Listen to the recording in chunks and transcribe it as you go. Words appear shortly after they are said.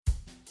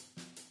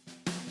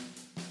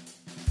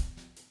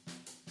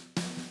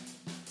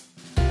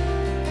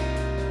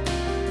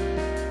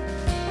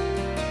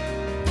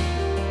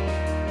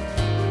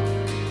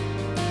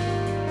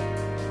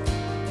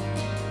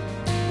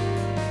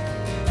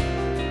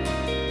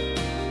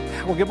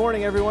Well, good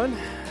morning, everyone.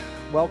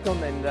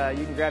 Welcome, and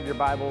you can grab your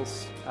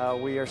Bibles.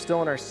 We are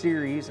still in our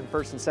series in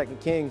 1st and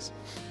 2nd Kings.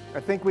 I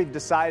think we've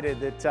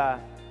decided that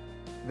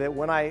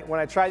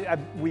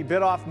we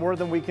bit off more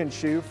than we can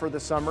chew for the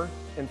summer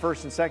in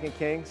 1st and 2nd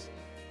Kings.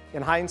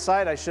 In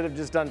hindsight, I should have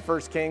just done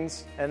 1st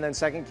Kings and then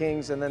 2nd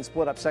Kings and then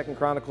split up 2nd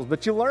Chronicles.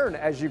 But you learn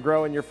as you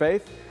grow in your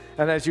faith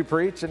and as you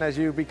preach and as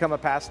you become a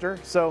pastor.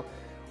 So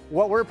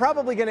what we're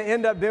probably going to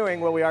end up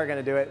doing, we are going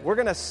to do it, we're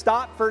going to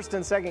stop 1st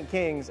and 2nd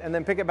Kings and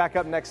then pick it back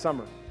up next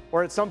summer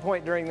or at some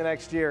point during the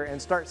next year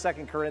and start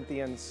 2nd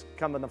Corinthians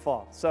come in the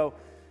fall. So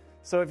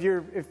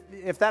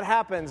if that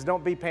happens,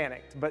 don't be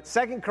panicked. But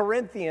 2nd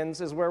Corinthians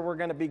is where we're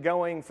going to be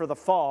going for the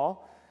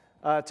fall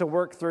to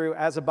work through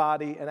as a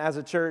body and as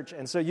a church.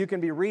 And so you can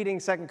be reading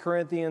 2nd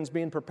Corinthians,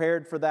 being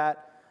prepared for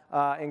that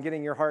and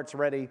getting your hearts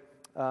ready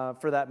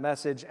for that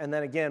message. And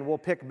then again, we'll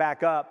pick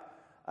back up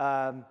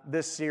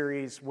this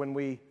series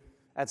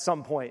at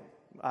some point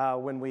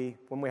when we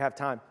have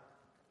time.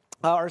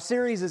 Our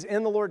series is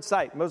In the Lord's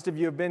Sight. Most of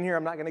you have been here.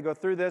 I'm not going to go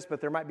through this, but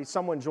there might be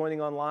someone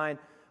joining online,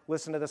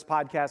 listen to this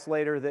podcast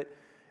later, that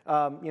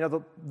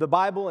the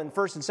Bible in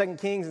 1st and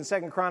 2nd Kings and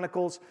 2nd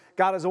Chronicles,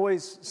 God is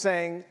always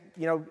saying,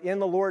 in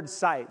the Lord's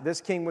sight, this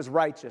king was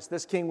righteous,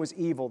 this king was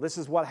evil, this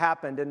is what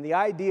happened. And the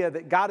idea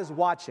that God is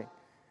watching,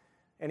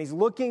 and He's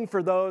looking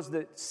for those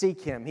that seek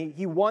Him.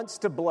 He wants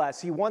to bless.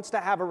 He wants to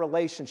have a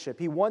relationship.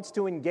 He wants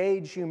to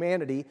engage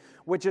humanity,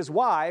 which is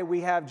why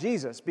we have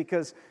Jesus,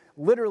 because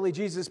literally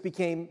Jesus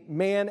became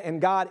man and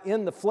God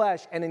in the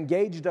flesh and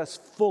engaged us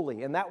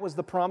fully. And that was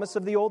the promise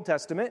of the Old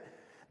Testament,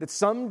 that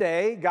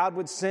someday God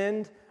would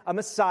send a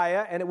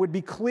Messiah, and it would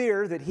be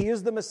clear that He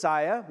is the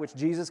Messiah, which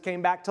Jesus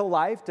came back to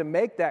life to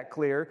make that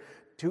clear,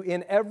 to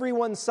in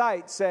everyone's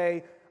sight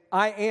say,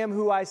 I am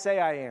who I say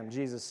I am,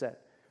 Jesus said.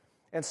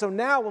 And so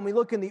now when we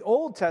look in the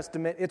Old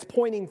Testament, it's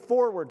pointing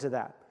forward to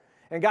that.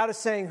 And God is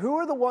saying, who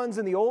are the ones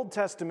in the Old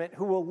Testament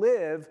who will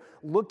live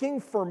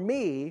looking for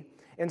me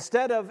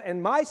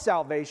and my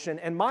salvation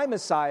and my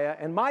Messiah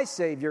and my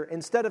Savior,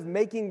 instead of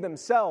making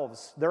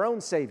themselves their own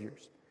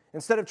saviors?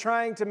 Instead of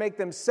trying to make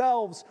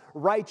themselves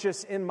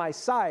righteous in my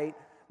sight,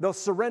 they'll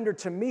surrender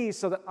to me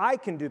so that I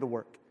can do the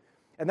work.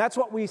 And that's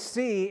what we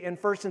see in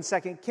 1st and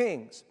 2nd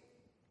Kings.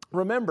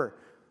 Remember,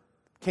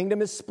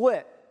 kingdom is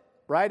split.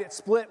 Right? It's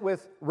split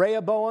with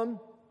Rehoboam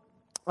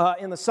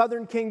in the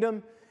southern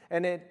kingdom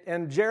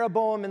and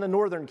Jeroboam in the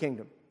northern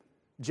kingdom.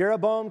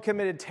 Jeroboam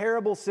committed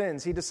terrible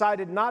sins. He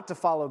decided not to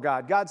follow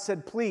God. God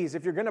said, please,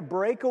 if you're going to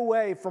break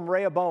away from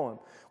Rehoboam,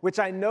 which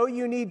I know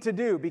you need to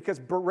do because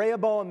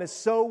Rehoboam is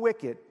so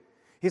wicked,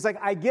 He's like,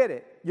 I get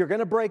it. You're going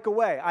to break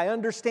away. I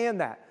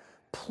understand that.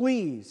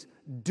 Please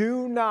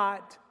do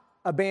not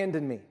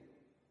abandon me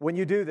when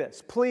you do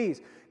this.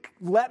 Please.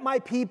 Let my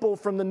people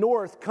from the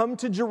north come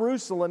to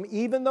Jerusalem,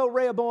 even though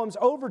Rehoboam's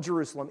over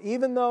Jerusalem,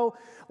 even though,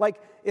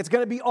 it's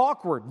going to be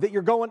awkward that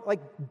you're going,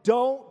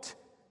 don't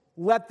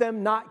let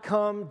them not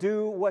come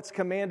do what's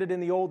commanded in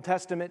the Old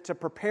Testament to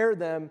prepare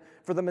them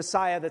for the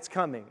Messiah that's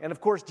coming. And of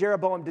course,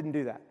 Jeroboam didn't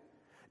do that.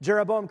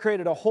 Jeroboam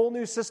created a whole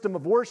new system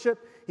of worship.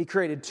 He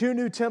created 2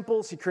 new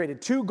temples. He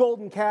created 2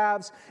 golden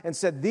calves and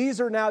said, these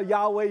are now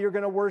Yahweh you're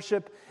going to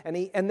worship. And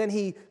then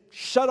he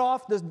shut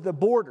off the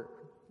border.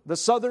 The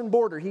southern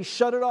border, he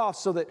shut it off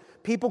so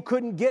that people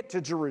couldn't get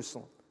to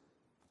Jerusalem.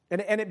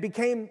 And it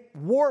became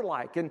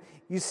warlike. And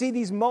you see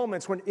these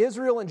moments when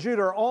Israel and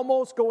Judah are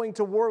almost going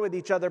to war with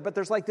each other, but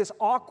there's this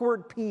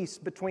awkward peace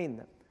between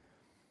them.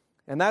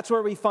 And that's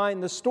where we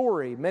find the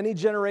story many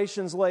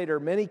generations later,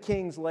 many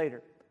kings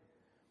later.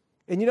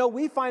 And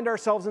we find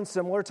ourselves in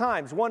similar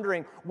times,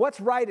 wondering what's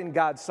right in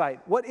God's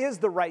sight? What is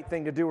the right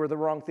thing to do or the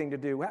wrong thing to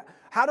do?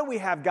 How do we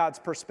have God's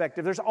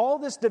perspective? There's all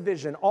this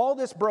division, all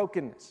this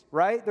brokenness,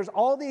 right? There's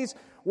all these,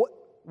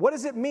 what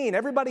does it mean?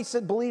 Everybody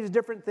believes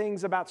different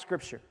things about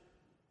Scripture.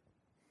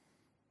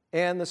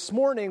 And this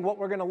morning, what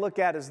we're going to look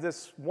at is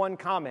this one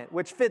comment,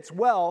 which fits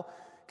well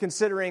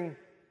considering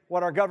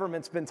what our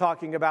government's been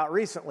talking about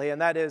recently,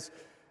 and that is,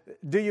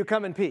 do you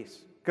come in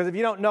peace? Because if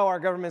you don't know, our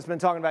government's been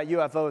talking about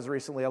UFOs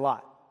recently a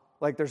lot.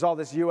 There's all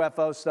this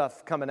UFO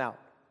stuff coming out.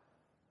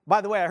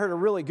 By the way, I heard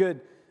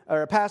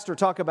a pastor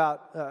talk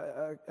about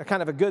a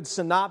kind of a good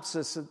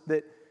synopsis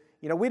that,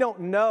 we don't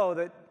know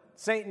that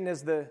Satan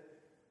is the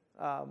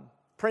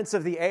prince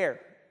of the air,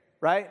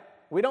 right?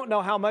 We don't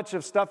know how much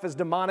of stuff is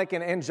demonic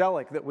and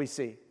angelic that we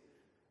see.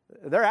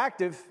 They're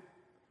active,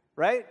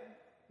 right?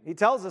 He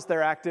tells us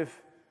they're active.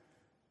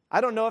 I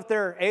don't know if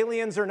they're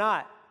aliens or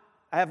not.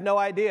 I have no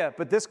idea.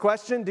 But this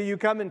question, do you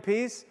come in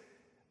peace?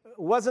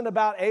 Wasn't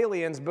about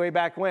aliens way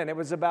back when. It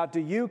was about, do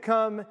you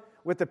come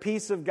with the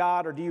peace of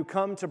God or do you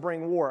come to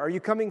bring war? Are you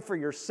coming for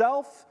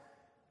yourself?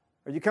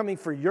 Are you coming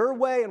for your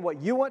way and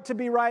what you want to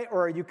be right?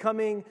 Or are you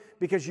coming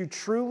because you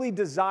truly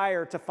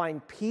desire to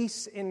find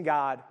peace in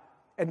God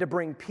and to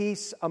bring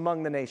peace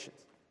among the nations?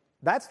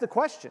 That's the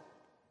question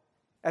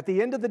at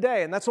the end of the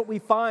day. And that's what we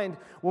find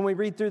when we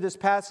read through this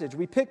passage.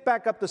 We pick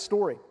back up the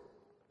story.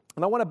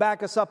 And I want to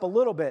back us up a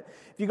little bit.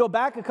 If you go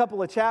back a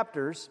couple of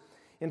chapters,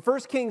 in 1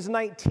 Kings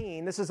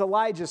 19, this is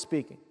Elijah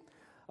speaking.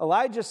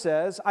 Elijah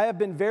says, I have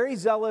been very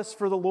zealous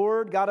for the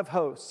Lord God of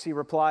hosts, he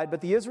replied, but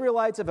the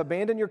Israelites have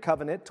abandoned your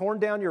covenant, torn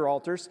down your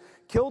altars,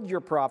 killed your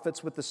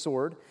prophets with the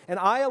sword, and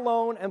I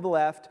alone am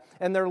left,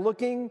 and they're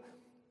looking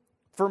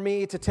for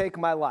me to take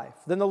my life.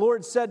 Then the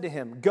Lord said to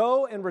him,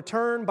 go and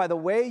return by the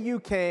way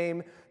you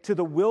came to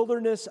the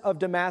wilderness of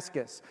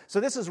Damascus. So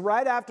this is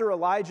right after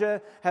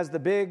Elijah has the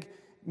big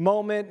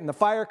moment, and the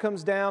fire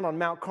comes down on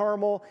Mount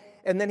Carmel,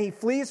 and then he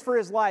flees for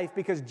his life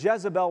because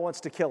Jezebel wants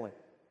to kill him.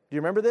 Do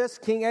you remember this?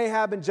 King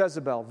Ahab and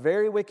Jezebel,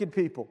 very wicked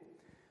people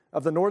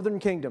of the northern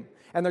kingdom.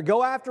 And they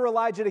go after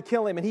Elijah to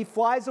kill him, and he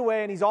flies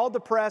away, and he's all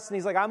depressed, and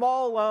he's like, I'm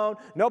all alone.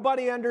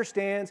 Nobody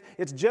understands.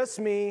 It's just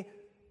me.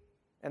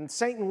 And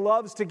Satan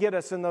loves to get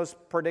us in those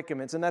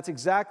predicaments, and that's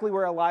exactly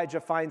where Elijah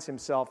finds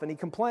himself. And he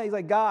complains, he's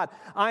like, God,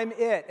 I'm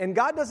it. And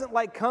God doesn't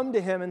come to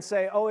him and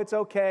say, oh, it's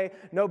okay,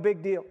 no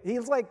big deal.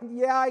 He's like,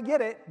 yeah, I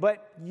get it,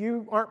 but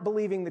you aren't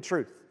believing the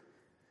truth.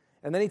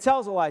 And then he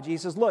tells Elijah, he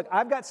says, look,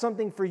 I've got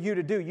something for you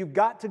to do. You've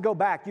got to go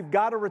back. You've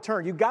got to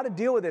return. You've got to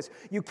deal with this.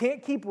 You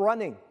can't keep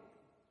running.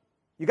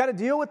 You've got to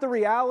deal with the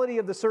reality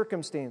of the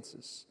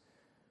circumstances.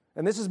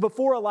 And this is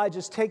before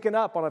Elijah's taken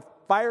up on a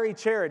fiery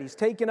chariot. He's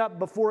taken up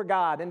before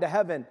God into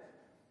heaven.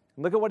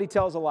 And look at what he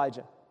tells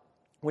Elijah.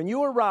 When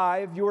you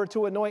arrive, you are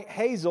to anoint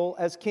Hazael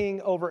as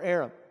king over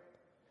Aram.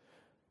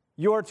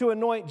 You are to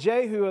anoint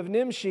Jehu of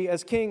Nimshi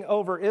as king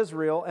over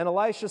Israel, and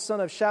Elisha son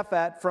of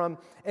Shaphat from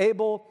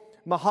Abel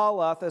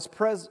Mahalath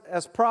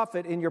as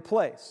prophet in your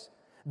place.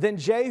 Then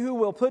Jehu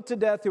will put to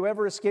death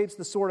whoever escapes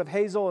the sword of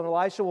Hazael, and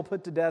Elisha will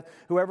put to death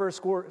whoever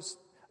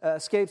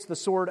escapes the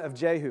sword of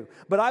Jehu.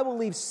 But I will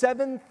leave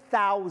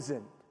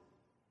 7,000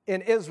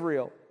 in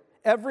Israel,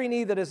 every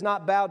knee that is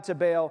not bowed to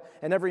Baal,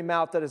 and every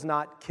mouth that has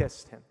not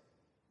kissed him.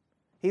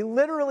 He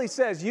literally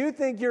says, you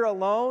think you're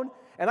alone,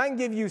 and I can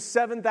give you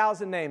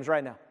 7,000 names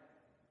right now.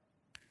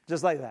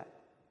 Just like that.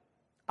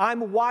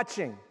 I'm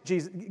watching.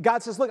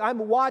 God says, look, I'm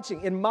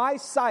watching. In my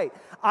sight,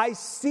 I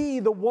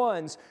see the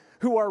ones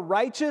who are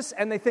righteous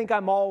and they think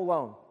I'm all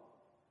alone.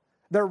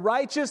 They're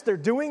righteous. They're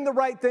doing the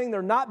right thing.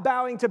 They're not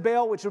bowing to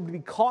Baal, which would be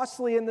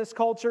costly in this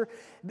culture.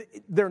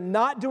 They're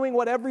not doing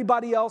what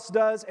everybody else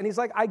does. And he's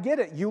like, I get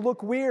it. You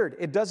look weird.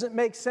 It doesn't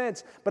make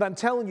sense. But I'm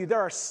telling you,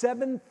 there are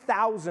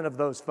 7,000 of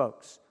those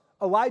folks.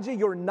 Elijah,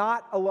 you're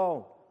not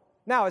alone.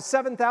 Now, is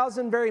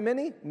 7,000 very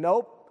many?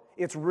 Nope.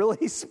 It's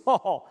really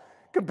small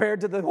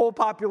compared to the whole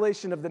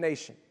population of the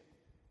nation.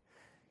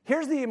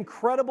 Here's the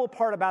incredible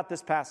part about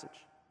this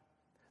passage.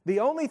 The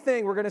only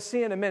thing we're going to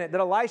see in a minute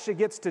that Elisha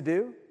gets to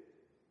do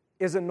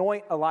is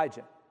anoint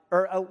Elijah.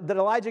 Or that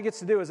Elijah gets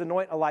to do is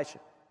anoint Elisha.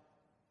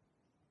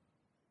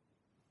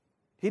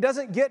 He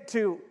doesn't get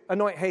to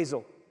anoint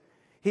Hazael.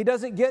 He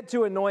doesn't get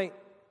to anoint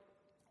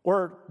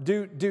or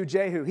do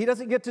Jehu. He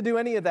doesn't get to do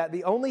any of that.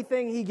 The only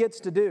thing he gets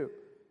to do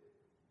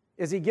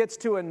is he gets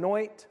to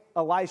anoint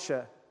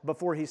Elisha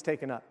before he's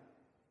taken up.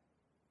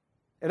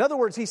 In other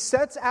words, he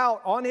sets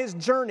out on his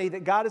journey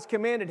that God has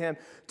commanded him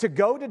to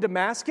go to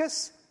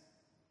Damascus,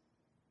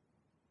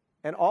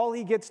 and all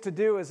he gets to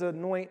do is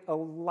anoint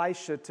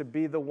Elisha to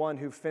be the one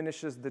who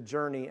finishes the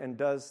journey and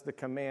does the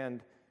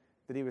command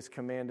that he was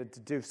commanded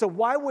to do. So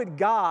why would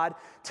God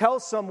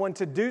tell someone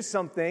to do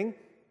something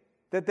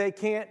that they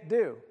can't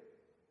do,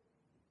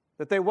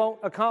 that they won't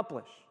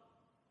accomplish?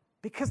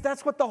 Because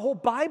that's what the whole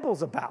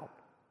Bible's about.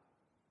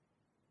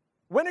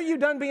 When are you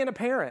done being a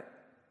parent?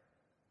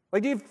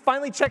 Like, do you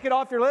finally check it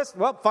off your list?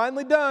 Well,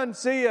 finally done.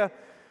 See ya.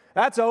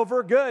 That's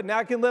over. Good. Now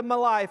I can live my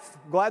life.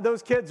 Glad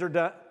those kids are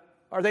done.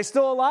 Are they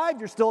still alive?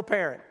 You're still a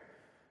parent.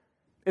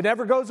 It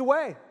never goes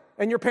away.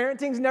 And your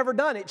parenting's never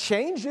done. It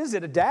changes.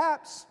 It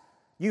adapts.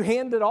 You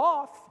hand it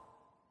off.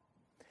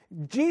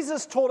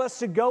 Jesus told us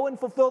to go and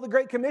fulfill the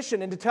Great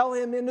Commission and to tell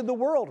him into the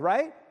world,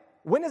 right?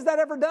 When is that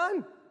ever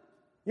done?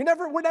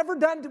 We're never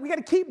done. We got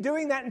to keep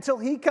doing that until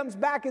he comes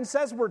back and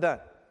says we're done.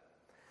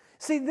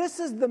 See, this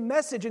is the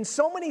message. And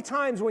so many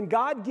times when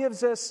God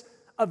gives us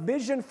a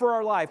vision for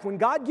our life, when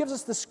God gives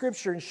us the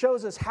scripture and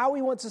shows us how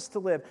he wants us to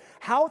live,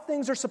 how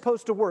things are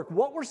supposed to work,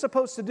 what we're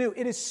supposed to do,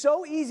 it is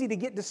so easy to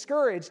get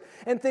discouraged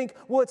and think,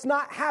 well, it's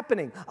not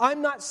happening.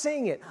 I'm not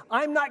seeing it.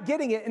 I'm not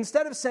getting it.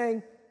 Instead of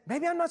saying,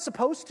 maybe I'm not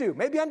supposed to.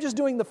 Maybe I'm just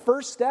doing the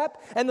first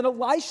step, and then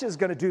Elisha is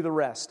going to do the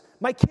rest.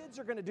 My kids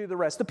are going to do the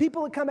rest. The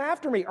people that come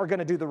after me are going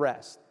to do the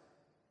rest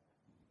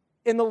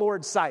in the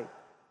Lord's sight.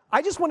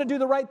 I just want to do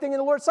the right thing in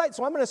the Lord's sight,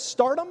 so I'm going to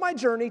start on my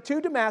journey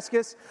to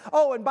Damascus.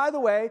 Oh, and by the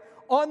way,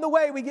 on the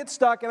way we get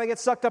stuck, and I get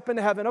sucked up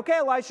into heaven. Okay,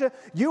 Elisha,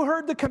 you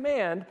heard the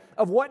command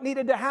of what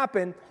needed to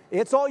happen.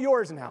 It's all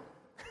yours now.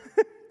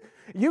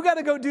 You got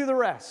to go do the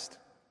rest.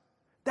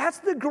 That's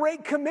the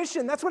Great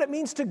Commission. That's what it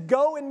means to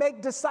go and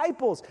make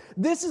disciples.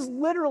 This is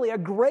literally a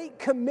great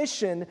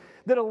commission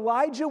that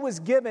Elijah was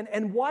given,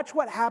 and watch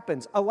what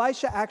happens.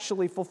 Elisha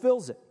actually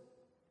fulfills it.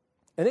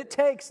 And it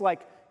takes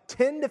like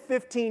 10 to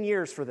 15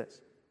 years for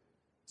this.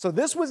 So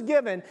this was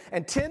given,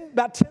 and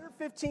about 10 or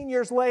 15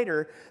 years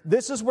later,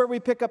 this is where we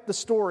pick up the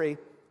story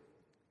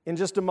in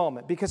just a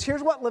moment. Because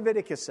here's what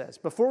Leviticus says.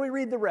 Before we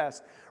read the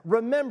rest,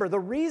 remember, the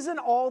reason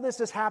all this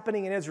is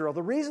happening in Israel,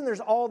 the reason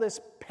there's all this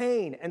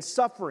pain and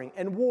suffering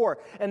and war,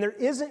 and there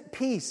isn't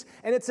peace,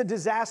 and it's a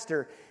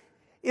disaster,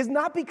 is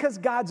not because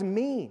God's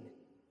mean.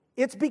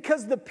 It's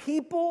because the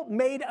people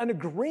made an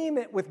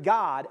agreement with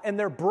God, and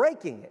they're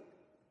breaking it.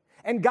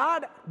 And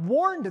God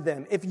warned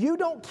them, if you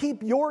don't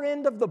keep your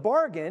end of the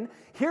bargain,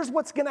 here's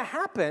what's going to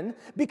happen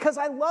because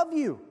I love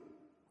you.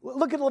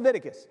 Look at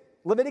Leviticus.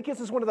 Leviticus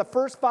is one of the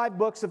first 5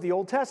 books of the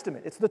Old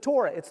Testament. It's the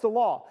Torah, it's the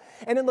law.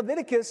 And in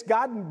Leviticus,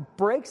 God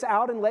breaks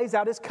out and lays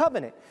out his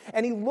covenant.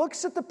 And he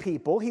looks at the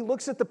people, he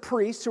looks at the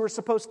priests who are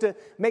supposed to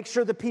make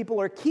sure the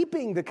people are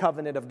keeping the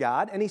covenant of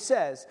God. And he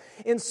says,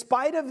 in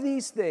spite of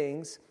these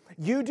things,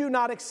 you do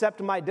not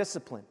accept my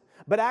discipline,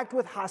 but act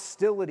with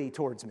hostility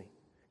towards me.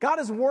 God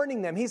is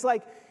warning them. He's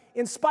like,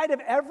 in spite of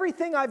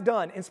everything I've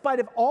done, in spite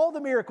of all the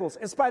miracles,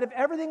 in spite of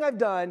everything I've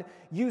done,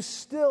 you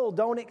still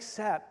don't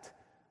accept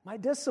my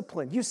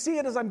discipline. You see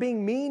it as I'm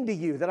being mean to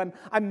you, that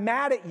I'm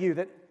mad at you,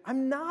 that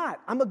I'm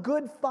not. I'm a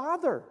good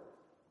father.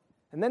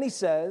 And then he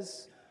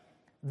says,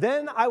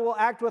 then I will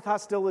act with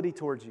hostility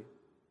towards you.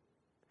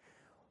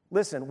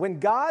 Listen, when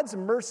God's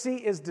mercy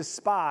is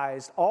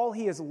despised, all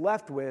he is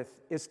left with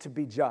is to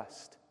be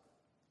just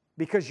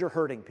because you're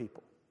hurting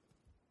people.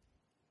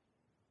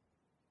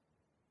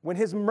 When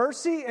his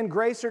mercy and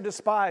grace are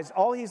despised,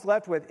 all he's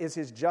left with is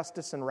his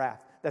justice and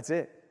wrath. That's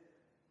it.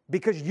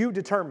 Because you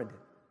determined it.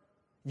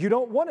 You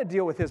don't want to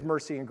deal with his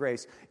mercy and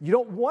grace. You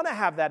don't want to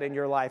have that in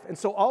your life. And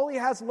so all he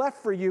has left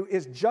for you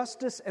is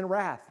justice and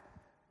wrath.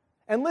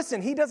 And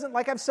listen, he doesn't,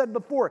 like I've said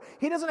before,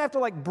 he doesn't have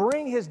to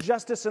bring his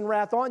justice and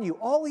wrath on you.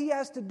 All he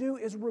has to do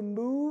is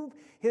remove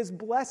his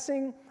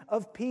blessing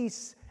of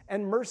peace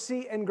and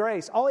mercy and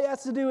grace. All he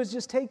has to do is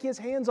just take his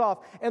hands off,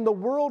 and the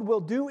world will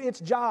do its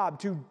job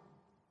to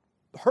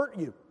hurt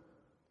you.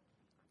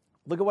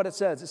 Look at what it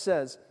says. It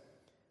says,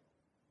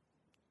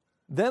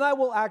 then I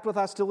will act with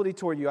hostility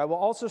toward you. I will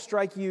also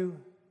strike you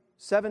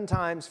 7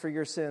 times for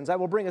your sins. I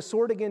will bring a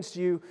sword against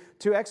you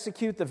to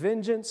execute the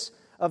vengeance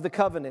of the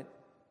covenant.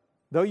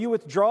 Though you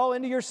withdraw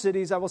into your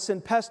cities, I will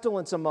send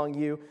pestilence among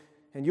you,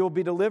 and you will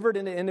be delivered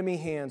into enemy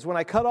hands. When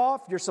I cut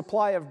off your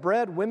supply of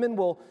bread, women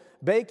will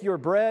bake your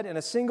bread in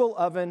a single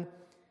oven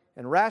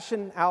and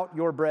ration out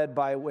your bread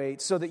by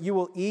weight, so that you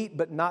will eat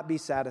but not be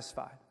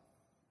satisfied.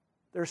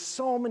 There's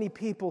so many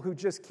people who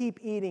just keep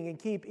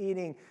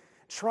eating,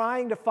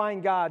 trying to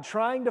find God,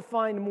 trying to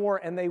find more,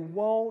 and they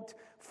won't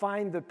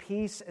find the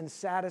peace and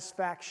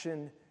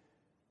satisfaction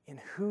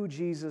in who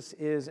Jesus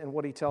is and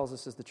what he tells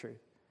us is the truth.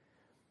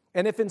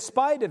 And if in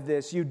spite of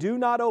this you do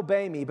not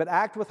obey me, but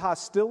act with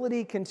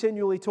hostility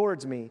continually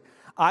towards me,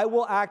 I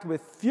will act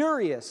with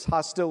furious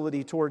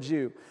hostility towards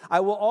you. I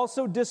will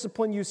also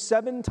discipline you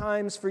 7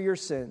 times for your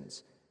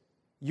sins.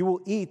 You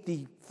will eat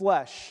the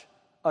flesh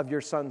of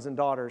your sons and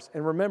daughters.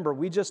 And remember,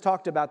 we just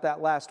talked about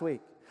that last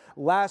week.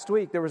 Last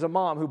week, there was a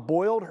mom who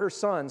boiled her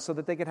sons so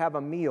that they could have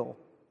a meal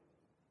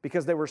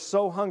because they were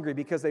so hungry,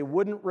 because they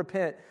wouldn't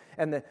repent.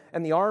 And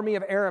the army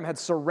of Aram had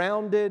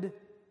surrounded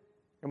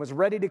and was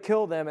ready to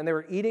kill them, and they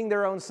were eating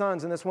their own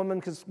sons. And this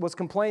woman was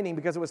complaining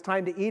because it was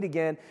time to eat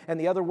again, and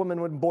the other woman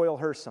would boil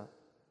her son.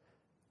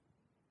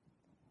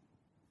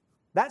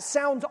 That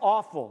sounds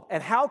awful.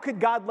 And how could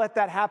God let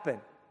that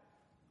happen?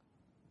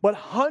 But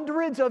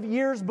hundreds of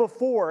years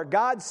before,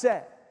 God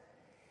said,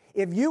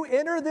 if you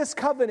enter this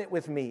covenant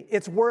with me,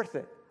 it's worth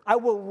it. I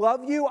will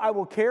love you, I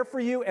will care for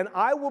you, and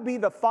I will be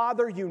the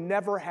father you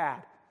never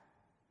had.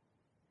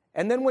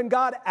 And then when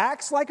God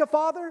acts like a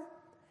father,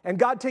 and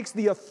God takes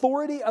the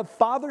authority of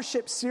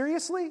fathership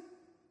seriously,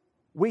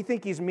 we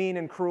think he's mean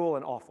and cruel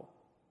and awful.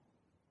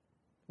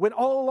 When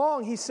all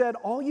along he said,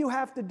 all you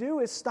have to do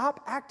is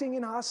stop acting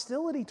in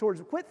hostility towards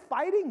me. Quit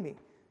fighting me.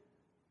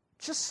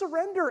 Just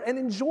surrender and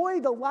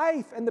enjoy the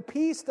life and the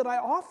peace that I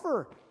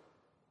offer.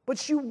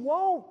 But you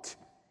won't.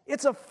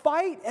 It's a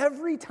fight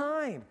every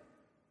time.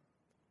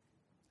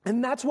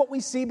 And that's what we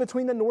see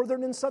between the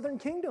northern and southern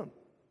kingdom.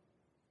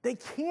 They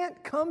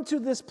can't come to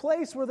this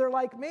place where they're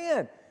like,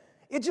 man,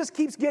 it just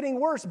keeps getting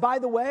worse. By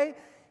the way,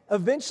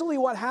 eventually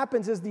what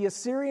happens is the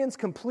Assyrians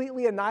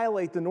completely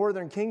annihilate the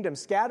northern kingdom,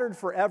 scattered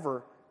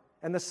forever.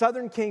 And the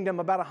southern kingdom,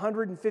 about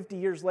 150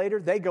 years later,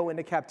 they go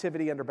into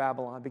captivity under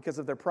Babylon because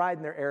of their pride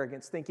and their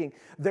arrogance, thinking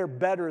they're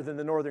better than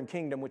the northern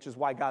kingdom, which is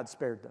why God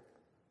spared them.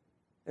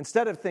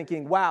 Instead of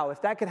thinking, wow,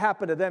 if that could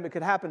happen to them, it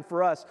could happen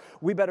for us,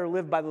 we better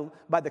live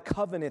by the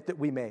covenant that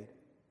we made.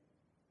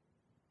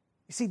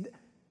 You see,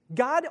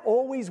 God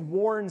always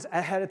warns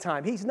ahead of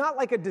time. He's not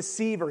like a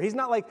deceiver. He's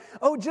not like,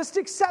 oh, just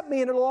accept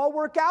me and it'll all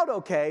work out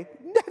okay.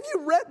 Have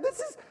you read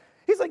this?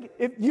 He's like,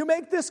 if you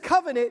make this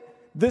covenant,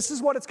 this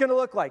is what it's going to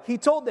look like. He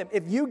told them,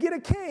 if you get a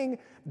king,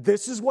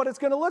 this is what it's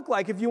going to look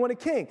like if you want a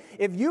king.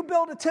 If you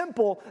build a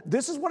temple,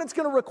 this is what it's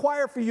going to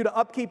require for you to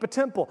upkeep a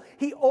temple.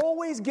 He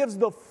always gives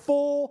the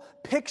full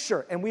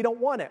picture, and we don't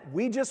want it.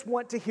 We just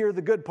want to hear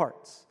the good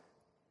parts.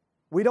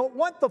 We don't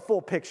want the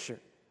full picture.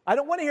 I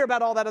don't want to hear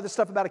about all that other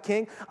stuff about a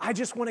king. I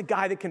just want a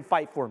guy that can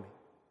fight for me.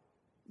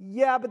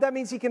 Yeah, but that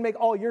means he can make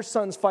all your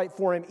sons fight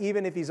for him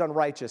even if he's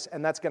unrighteous,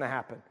 and that's going to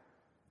happen.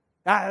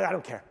 I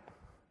don't care.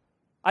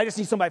 I just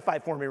need somebody to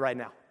fight for me right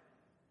now.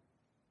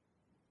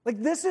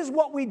 Like, this is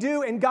what we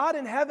do, and God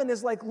in heaven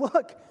is like,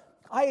 look,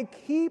 I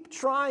keep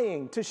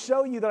trying to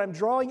show you that I'm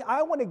drawing.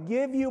 I want to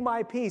give you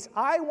my peace.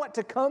 I want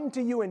to come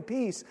to you in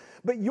peace,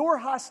 but your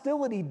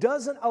hostility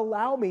doesn't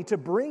allow me to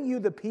bring you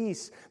the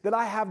peace that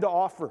I have to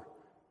offer.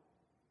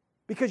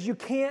 Because you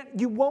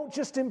won't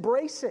just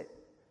embrace it,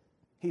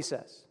 he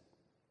says.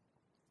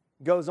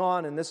 Goes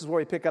on, and this is where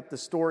we pick up the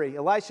story.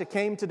 Elisha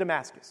came to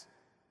Damascus.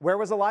 Where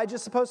was Elijah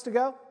supposed to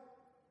go?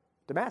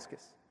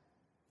 Damascus.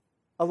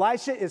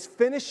 Elisha is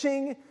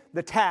finishing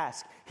the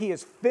task. He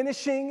is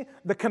finishing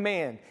the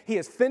command. He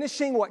is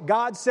finishing what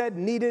God said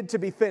needed to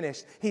be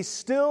finished. He's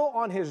still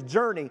on his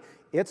journey.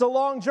 It's a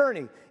long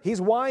journey.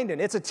 He's winding.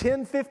 It's a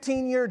 10,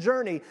 15-year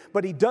journey,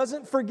 but he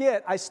doesn't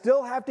forget, I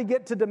still have to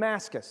get to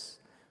Damascus.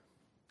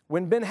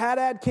 When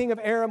Ben-Hadad, king of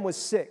Aram, was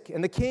sick,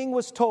 and the king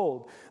was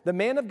told, the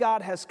man of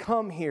God has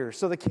come here.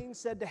 So the king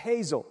said to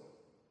Hazael,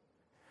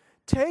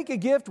 take a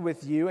gift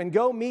with you and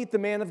go meet the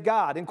man of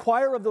God.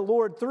 Inquire of the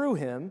Lord through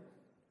him,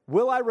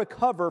 will I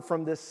recover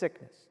from this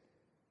sickness?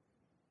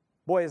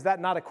 Boy, is that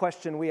not a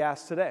question we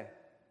ask today?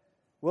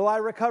 Will I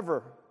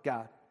recover,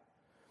 God?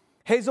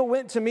 Hazael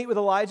went to meet with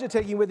Elijah,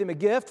 taking with him a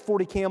gift,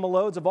 40 camel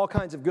loads of all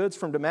kinds of goods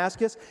from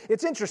Damascus.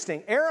 It's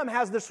interesting. Aram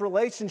has this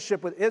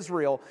relationship with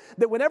Israel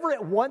that whenever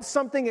it wants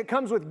something, it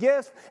comes with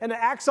gifts and it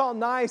acts all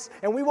nice,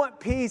 and we want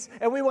peace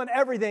and we want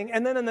everything.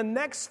 And then in the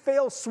next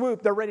fail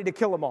swoop, they're ready to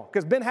kill them all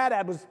because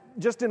Ben-Hadad was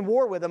just in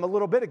war with them a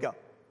little bit ago,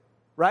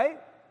 right?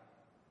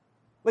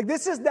 Like,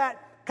 this is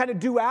that kind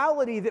of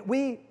duality that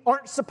we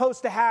aren't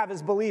supposed to have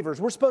as believers.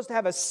 We're supposed to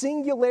have a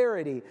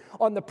singularity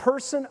on the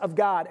person of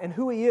God and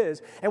who he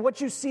is. And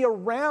what you see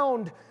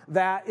around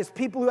that is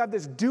people who have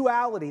this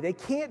duality. They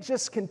can't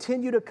just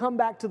continue to come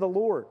back to the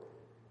Lord.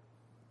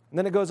 And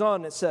then it goes on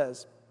and it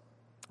says,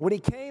 when he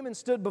came and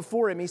stood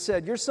before him, he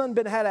said, your son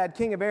Ben-Hadad,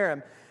 king of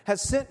Aram,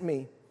 has sent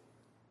me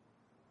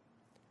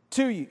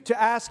to you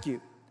to ask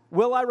you,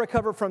 will I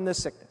recover from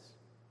this sickness?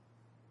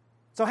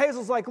 So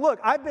Hazael's like, look,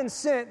 I've been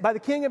sent by the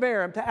king of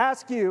Aram to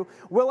ask you,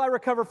 will I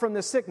recover from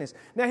this sickness?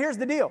 Now, here's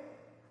the deal.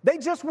 They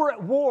just were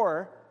at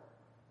war.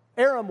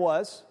 Aram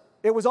was.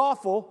 It was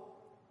awful.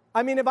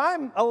 I mean, if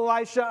I'm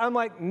Elisha, I'm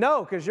like,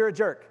 no, because you're a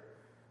jerk.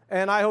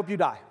 And I hope you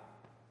die.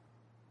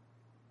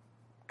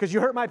 Because you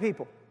hurt my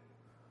people.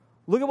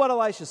 Look at what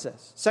Elisha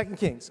says. 2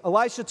 Kings.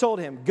 Elisha told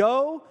him,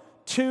 go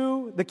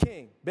to the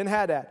king,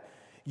 Ben-Hadad.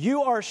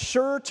 You are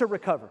sure to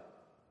recover.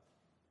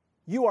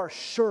 You are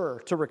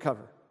sure to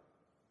recover.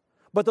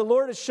 But the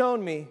Lord has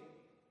shown me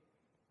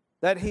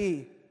that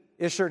he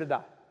is sure to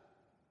die.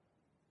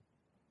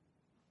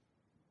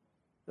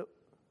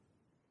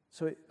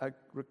 So I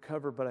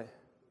recover, but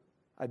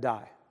I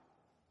die.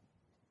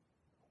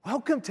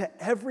 Welcome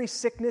to every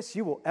sickness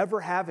you will ever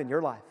have in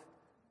your life.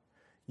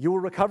 You will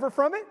recover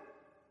from it,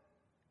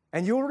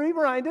 and you will be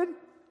reminded,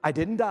 I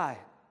didn't die,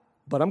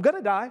 but I'm going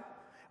to die.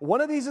 One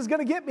of these is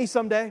going to get me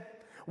someday.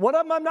 One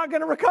of them I'm not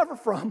going to recover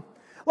from.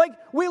 Like,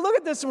 we look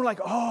at this and we're like,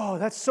 oh,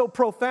 that's so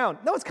profound.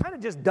 No, it's kind of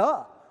just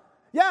duh.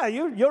 Yeah,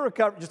 you'll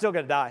recover. You're still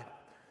going to die.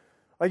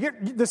 Like,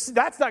 that's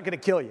not going to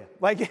kill you.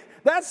 Like,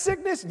 that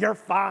sickness, you're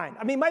fine.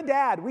 I mean,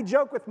 we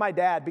joke with my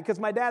dad because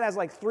my dad has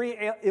like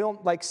 3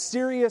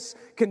 serious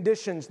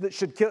conditions that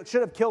should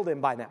have killed him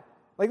by now.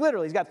 Like,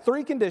 literally, he's got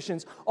 3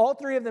 conditions. All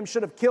 3 of them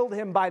should have killed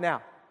him by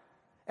now.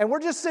 And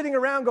we're just sitting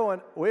around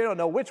going, we don't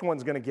know which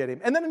one's going to get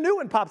him. And then a new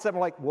one pops up and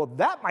we're like, well,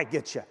 that might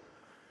get you.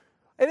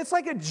 And it's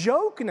like a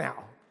joke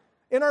now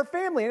in our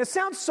family. And it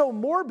sounds so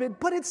morbid,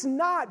 but it's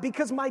not,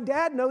 because my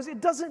dad knows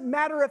it doesn't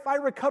matter if I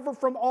recover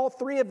from all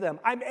 3 of them.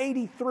 I'm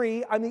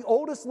 83. I'm the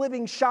oldest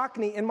living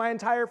Shockney in my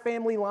entire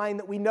family line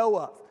that we know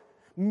of.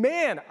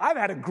 Man, I've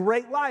had a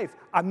great life.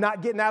 I'm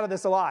not getting out of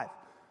this alive.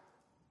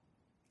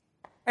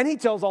 And he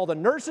tells all the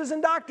nurses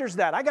and doctors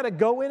that. I got to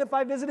go in if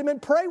I visit him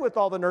and pray with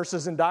all the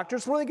nurses and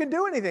doctors before they can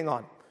do anything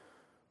on him.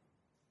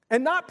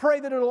 And not pray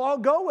that it'll all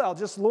go well.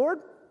 Just, Lord,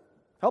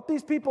 help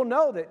these people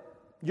know that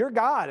you're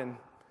God and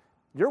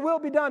your will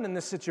be done in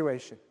this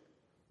situation.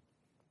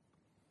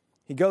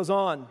 He goes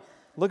on.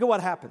 Look at what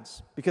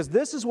happens. Because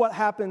this is what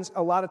happens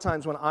a lot of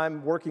times when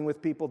I'm working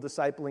with people,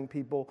 discipling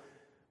people,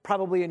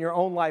 probably in your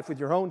own life with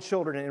your own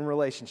children and in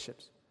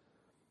relationships.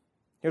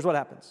 Here's what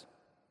happens.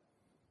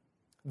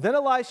 Then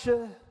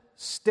Elisha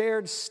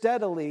stared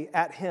steadily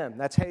at him,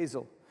 that's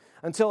Hazael,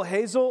 until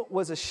Hazael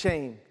was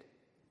ashamed,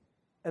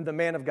 and the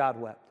man of God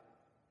wept.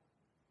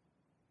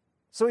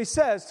 So he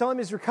says, tell him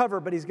he's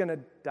recovered, but he's going to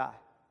die.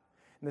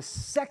 And the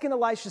second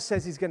Elisha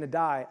says he's going to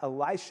die,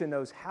 Elisha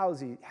knows how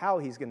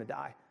he's going to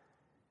die.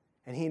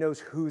 And he knows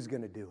who's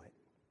going to do it.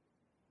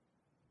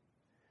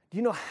 Do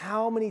you know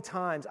how many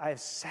times I have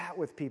sat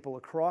with people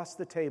across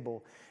the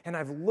table and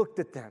I've looked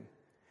at them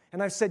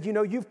And I've said,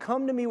 you've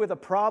come to me with a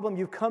problem,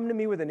 you've come to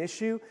me with an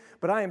issue,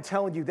 but I am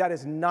telling you that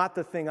is not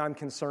the thing I'm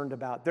concerned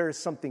about. There is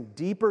something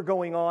deeper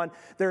going on.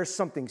 There is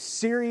something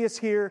serious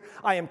here.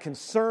 I am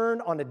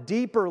concerned on a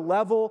deeper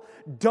level.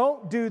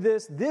 Don't do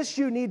this. This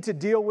you need to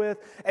deal with.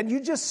 And you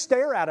just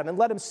stare at him and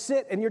let him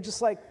sit, and you're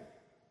just like,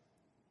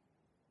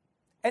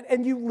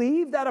 and you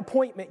leave that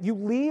appointment, you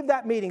leave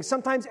that meeting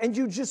sometimes, and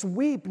you just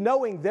weep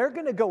knowing they're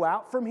going to go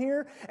out from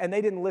here, and they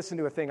didn't listen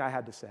to a thing I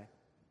had to say.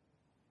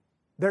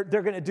 They're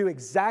going to do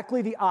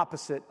exactly the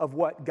opposite of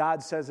what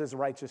God says is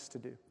righteous to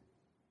do.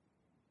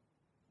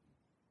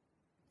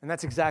 And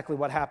that's exactly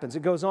what happens.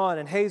 It goes on,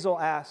 and Hazael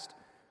asked,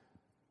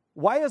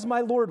 "Why is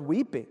my Lord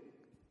weeping?"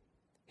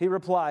 He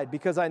replied,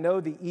 "Because I know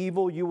the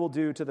evil you will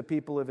do to the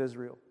people of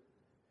Israel.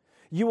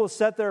 You will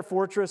set their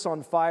fortress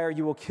on fire.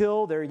 You will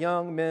kill their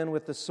young men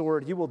with the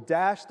sword. You will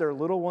dash their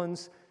little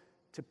ones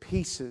to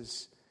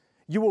pieces.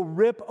 You will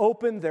rip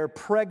open their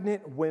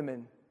pregnant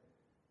women."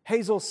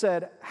 Hazael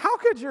said, "How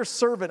could your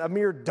servant, a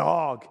mere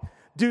dog,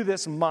 do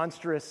this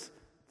monstrous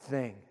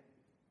thing?"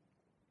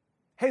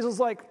 Hazael's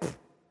like,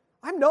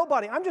 "I'm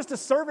nobody. I'm just a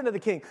servant of the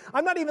king.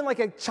 I'm not even like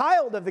a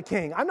child of the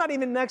king. I'm not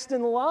even next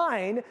in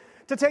line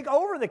to take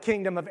over the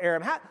kingdom of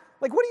Aram.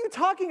 What are you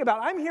talking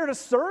about? I'm here to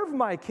serve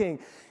my king."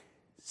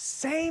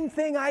 Same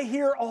thing I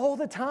hear all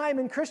the time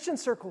in Christian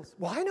circles.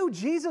 "Well, I know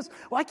Jesus.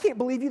 Well, I can't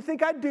believe you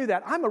think I'd do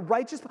that. I'm a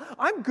righteous,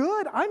 I'm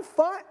good, I'm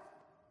fine."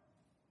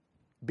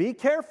 Be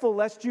careful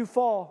lest you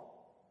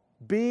fall.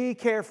 Be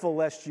careful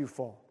lest you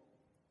fall,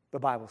 the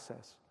Bible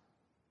says.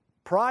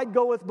 Pride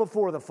goeth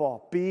before the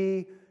fall.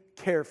 Be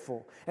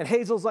careful. And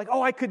Hazael's like,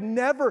 "Oh, I could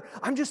never.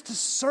 I'm just a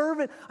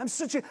servant.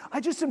 I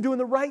just am doing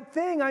the right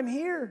thing. I'm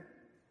here."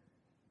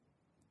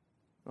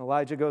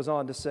 Elijah goes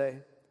on to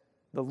say,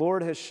 "The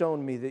Lord has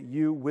shown me that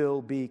you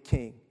will be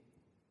king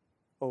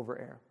over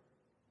Aram."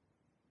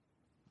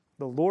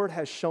 The Lord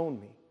has shown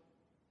me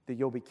that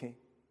you'll be king.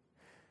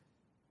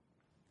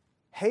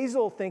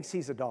 Hazael thinks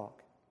he's a dog.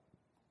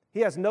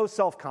 He has no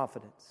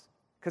self-confidence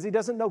because he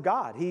doesn't know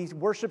God. He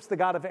worships the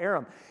god of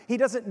Aram. He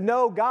doesn't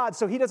know God,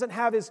 so he doesn't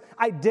have his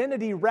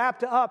identity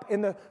wrapped up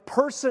in the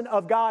person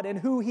of God and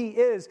who he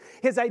is.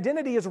 His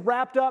identity is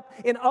wrapped up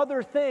in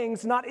other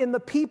things, not in the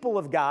people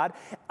of God.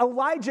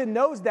 Elijah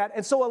knows that,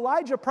 and so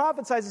Elijah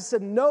prophesies and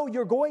said, "No,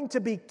 you're going to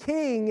be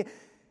king."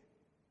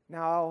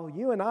 Now,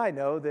 you and I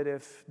know that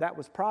if that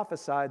was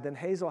prophesied, then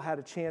Hazael had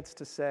a chance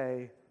to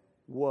say,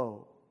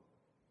 "Whoa.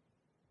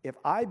 If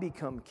I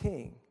become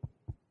king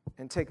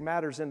and take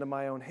matters into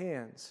my own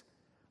hands,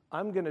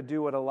 I'm going to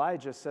do what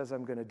Elijah says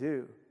I'm going to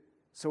do.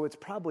 So it's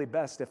probably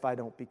best if I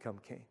don't become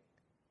king."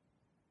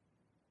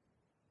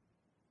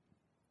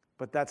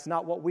 But that's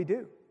not what we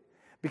do.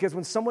 Because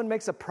when someone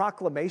makes a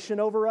proclamation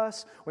over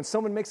us, when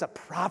someone makes a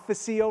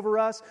prophecy over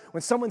us,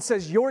 when someone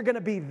says, "You're going to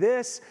be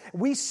this,"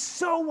 we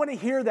so want to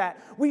hear that.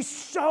 We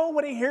so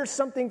want to hear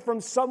something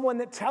from someone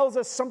that tells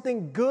us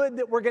something good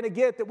that we're going to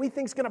get, that we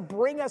think is going to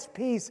bring us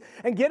peace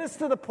and get us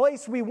to the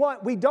place we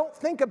want. We don't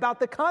think about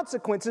the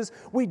consequences.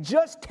 We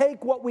just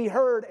take what we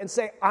heard and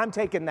say, "I'm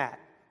taking that."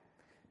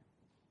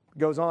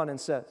 Goes on and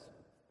says,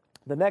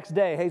 "The next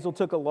day, Hazael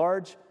took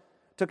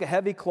a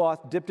heavy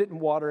cloth, dipped it in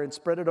water, and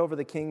spread it over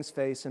the king's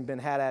face, and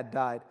Ben-Hadad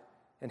died,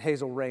 and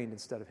Hazael reigned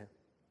instead of him."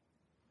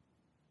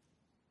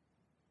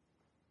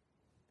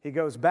 He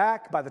goes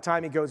back. By the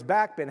time he goes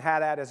back,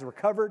 Ben-Hadad has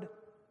recovered.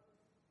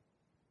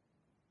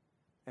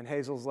 And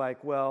Hazael's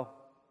like, "Well,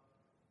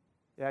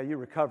 yeah, you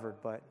recovered,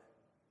 but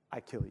I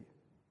kill you."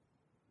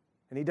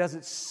 And he does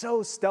it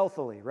so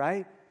stealthily,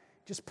 right?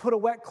 Just put a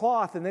wet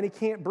cloth, and then he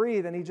can't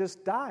breathe, and he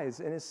just dies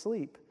in his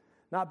sleep,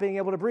 not being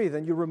able to breathe.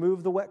 And you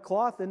remove the wet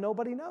cloth, and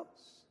nobody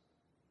knows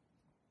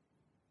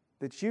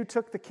that you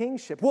took the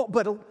kingship. "Well,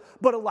 but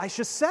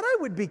Elisha said I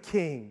would be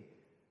king.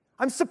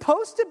 I'm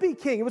supposed to be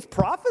king. It was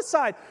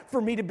prophesied for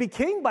me to be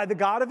king by the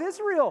God of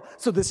Israel.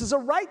 So this is a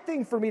right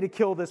thing for me to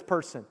kill this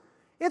person."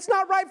 It's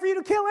not right for you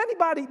to kill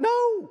anybody.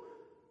 No.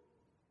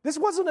 This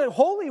wasn't a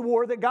holy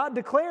war that God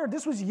declared.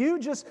 This was you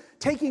just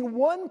taking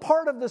one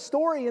part of the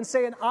story and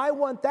saying, "I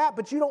want that,"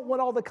 but you don't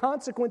want all the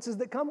consequences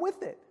that come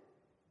with it.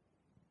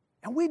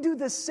 And we do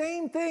the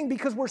same thing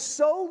because we're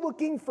so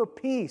looking for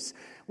peace.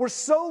 We're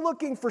so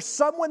looking for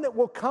someone that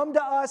will come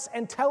to us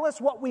and tell us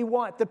what we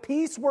want, the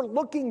peace we're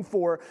looking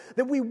for,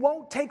 that we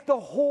won't take the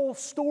whole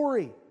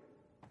story.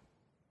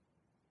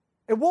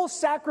 And we'll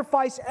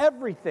sacrifice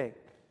everything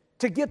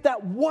to get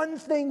that one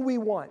thing we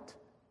want.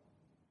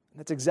 And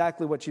that's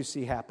exactly what you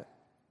see happen.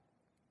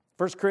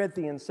 1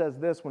 Corinthians says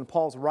this when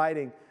Paul's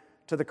writing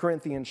to the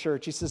Corinthian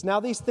church. He says,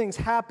 "Now these things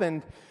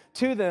happened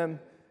to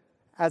them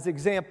as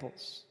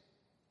examples.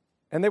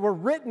 And they were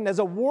written as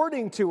a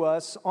warning to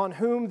us on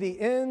whom the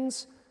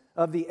ends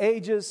of the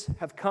ages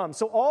have come."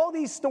 So all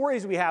these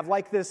stories we have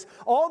like this,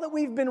 all that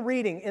we've been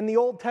reading in the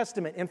Old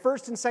Testament, in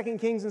 1st and 2nd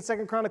Kings and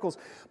 2nd Chronicles,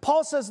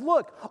 Paul says,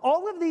 look,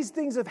 all of these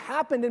things have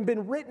happened and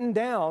been written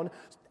down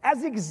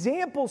as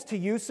examples to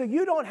you so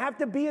you don't have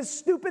to be as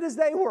stupid as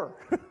they were.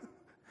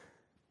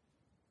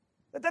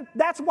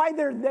 That's why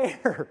they're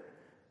there.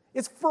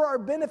 It's for our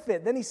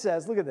benefit. Then he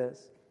says, look at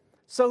this.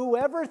 So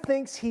whoever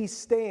thinks he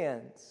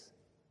stands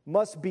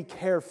must be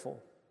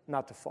careful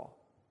not to fall.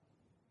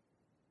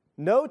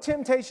 No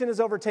temptation has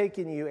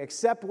overtaken you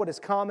except what is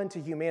common to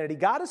humanity.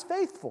 God is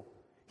faithful.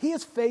 He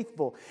is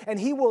faithful, and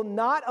He will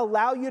not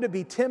allow you to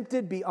be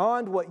tempted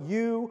beyond what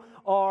you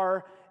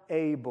are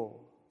able.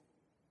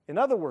 In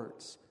other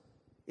words,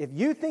 if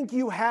you think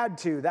you had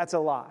to, that's a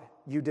lie.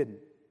 You didn't.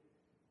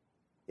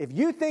 If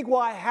you think,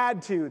 well, I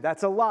had to,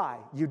 that's a lie.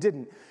 You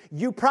didn't.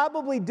 You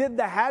probably did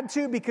the had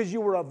to because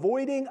you were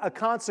avoiding a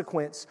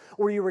consequence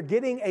or you were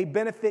getting a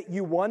benefit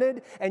you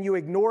wanted and you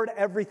ignored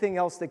everything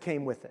else that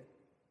came with it.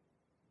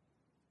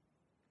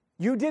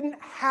 You didn't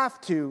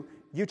have to,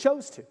 you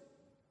chose to.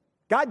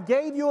 God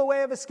gave you a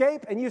way of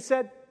escape and you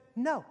said,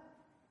 no,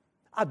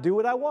 I'll do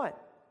what I want.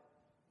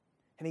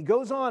 And He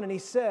goes on and He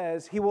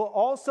says, He will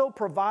also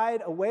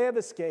provide a way of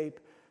escape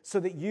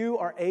so that you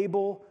are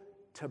able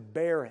to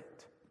bear it.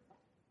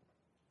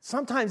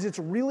 Sometimes it's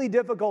really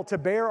difficult to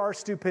bear our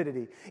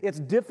stupidity. It's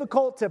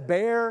difficult to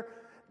bear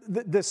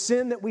the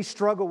sin that we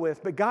struggle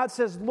with. But God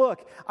says,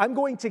 look, I'm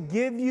going to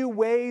give you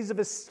ways of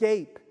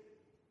escape.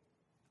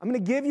 I'm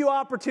going to give you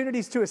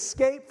opportunities to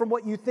escape from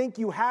what you think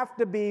you have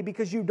to be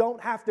because you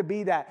don't have to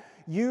be that.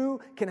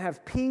 You can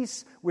have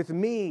peace with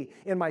me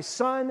in my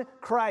Son,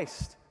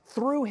 Christ,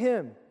 through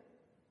Him.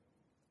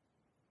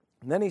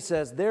 And then He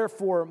says,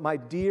 therefore, my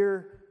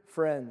dear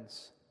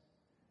friends,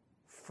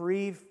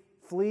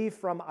 flee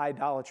from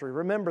idolatry.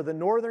 Remember, the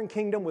northern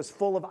kingdom was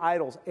full of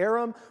idols.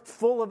 Aram,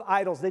 full of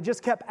idols. They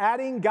just kept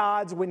adding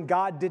gods when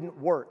God didn't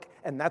work.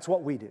 And that's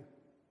what we do.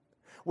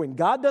 When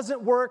God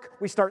doesn't work,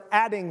 we start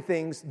adding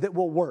things that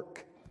will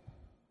work.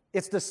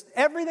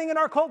 Everything in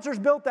our culture is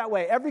built that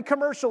way. Every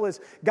commercial is,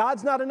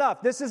 God's not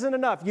enough. This isn't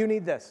enough. You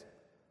need this.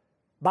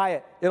 Buy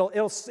it.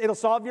 It'll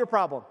solve your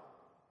problem.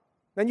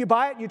 Then you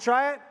buy it, you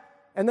try it,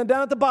 and then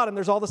down at the bottom,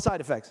 there's all the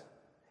side effects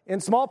in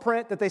small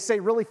print that they say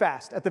really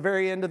fast at the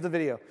very end of the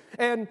video.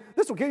 And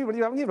this will kill you.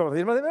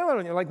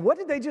 You're like, what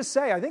did they just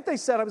say? I think they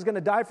said I was going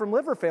to die from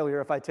liver failure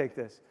if I take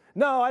this.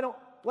 No, I don't.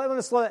 Let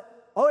me slow it.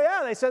 Oh,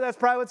 yeah, they said that's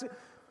probably what's...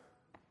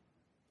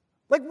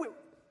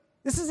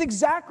 This is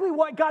exactly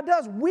what God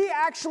does. We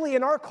actually,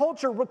 in our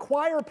culture,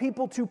 require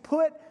people to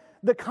put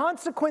the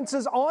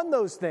consequences on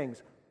those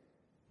things.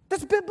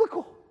 That's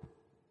biblical.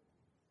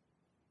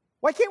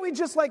 Why can't we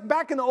just, like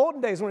back in the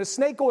olden days when a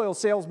snake oil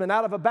salesman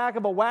out of the back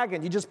of a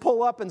wagon, you just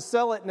pull up and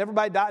sell it and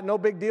everybody died, no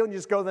big deal, and you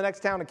just go to the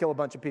next town and kill a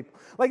bunch of people.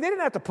 Like, they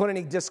didn't have to put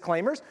any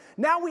disclaimers.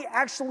 Now we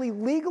actually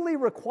legally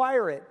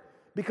require it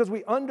because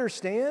we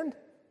understand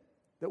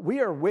that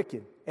we are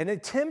wicked. And a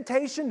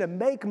temptation to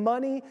make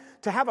money,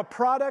 to have a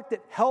product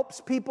that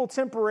helps people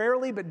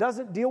temporarily but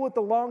doesn't deal with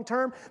the long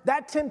term,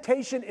 that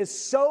temptation is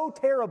so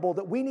terrible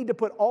that we need to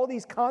put all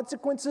these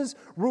consequences,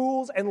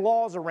 rules, and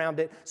laws around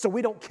it so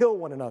we don't kill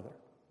one another.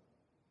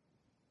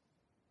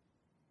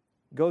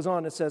 Goes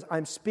on, it says,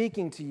 I'm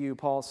speaking to you,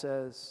 Paul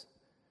says.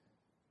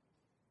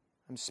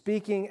 I'm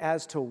speaking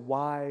as to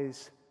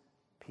wise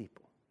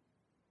people.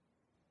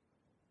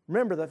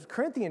 Remember, the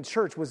Corinthian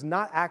church was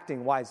not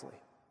acting wisely.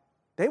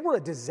 They were a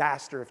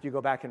disaster if you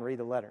go back and read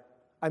the letter.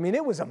 I mean,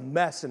 it was a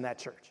mess in that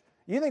church.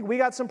 You think we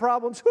got some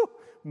problems? Whew,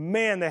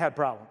 man, they had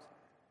problems.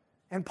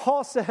 And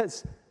Paul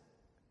says,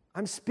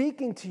 I'm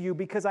speaking to you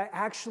because I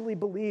actually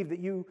believe that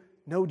you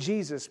know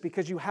Jesus,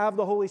 because you have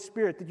the Holy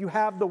Spirit, that you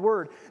have the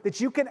Word,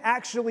 that you can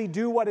actually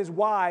do what is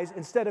wise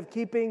instead of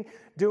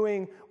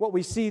doing what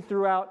we see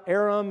throughout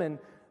Aram and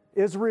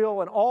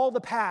Israel and all the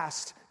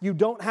past. You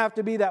don't have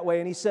to be that way.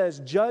 And he says,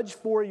 judge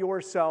for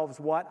yourselves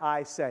what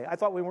I say. I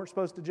thought we weren't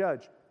supposed to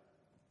judge.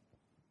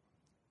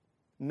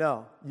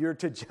 No, you're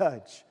to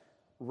judge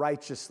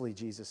righteously,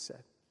 Jesus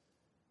said.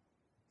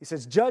 He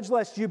says, judge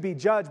lest you be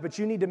judged, but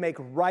you need to make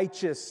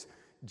righteous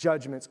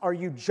judgments. Are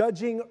you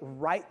judging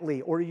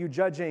rightly or are you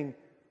judging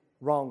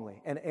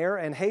wrongly?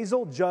 And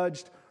Hazael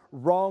judged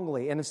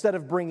wrongly. And instead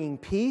of bringing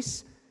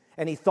peace,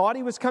 and he thought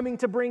he was coming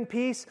to bring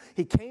peace,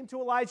 he came to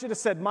Elijah and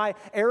said, my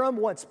Aram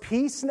wants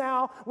peace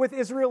now with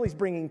Israel. He's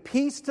bringing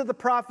peace to the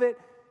prophet.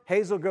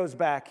 Hazael goes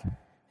back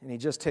and he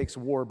just takes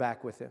war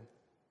back with him.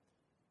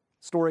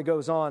 Story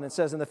goes on and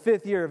says, in the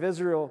 5th year of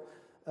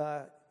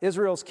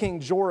Israel's king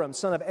Joram,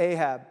 son of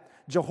Ahab,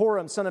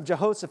 Jehoram, son of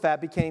Jehoshaphat,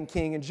 became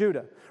king in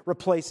Judah,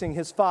 replacing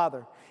his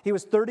father. He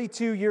was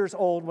 32 years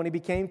old when he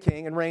became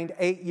king and reigned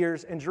 8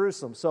 years in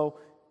Jerusalem. So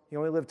he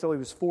only lived till he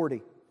was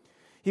 40.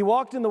 He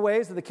walked in the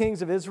ways of the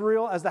kings of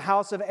Israel as the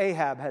house of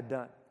Ahab had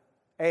done.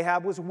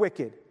 Ahab was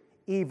wicked,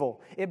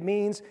 evil. It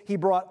means he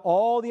brought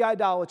all the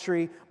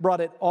idolatry, brought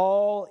it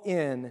all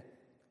in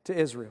to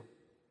Israel.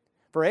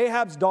 For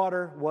Ahab's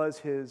daughter was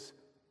his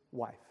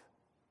wife.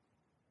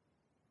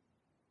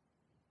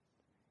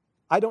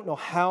 I don't know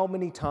how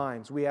many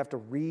times we have to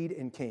read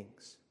in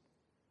Kings.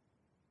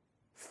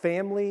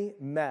 Family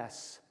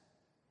mess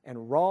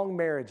and wrong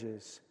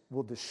marriages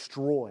will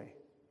destroy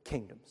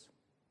kingdoms.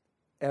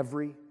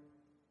 Every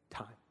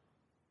time.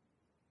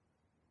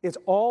 It's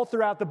all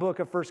throughout the book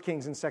of 1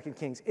 Kings and 2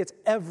 Kings. It's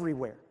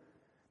everywhere.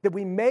 that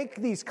we make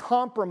these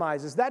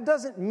compromises. That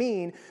doesn't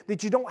mean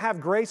that you don't have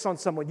grace on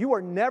someone. You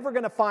are never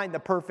going to find the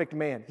perfect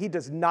man. He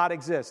does not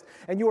exist.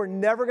 And you are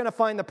never going to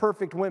find the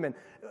perfect woman.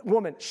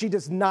 She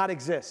does not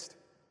exist.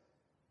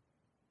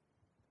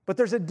 But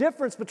there's a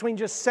difference between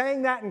just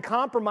saying that and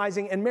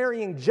compromising and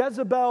marrying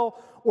Jezebel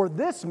or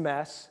this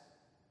mess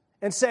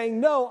and saying,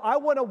 no, I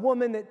want a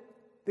woman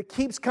that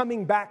keeps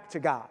coming back to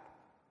God,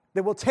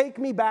 that will take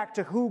me back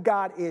to who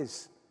God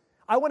is.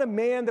 I want a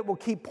man that will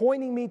keep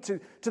pointing me to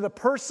the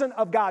person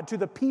of God, to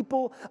the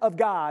people of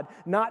God,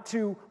 not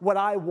to what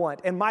I want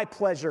and my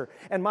pleasure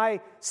and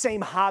my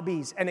same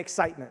hobbies and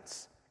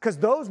excitements, because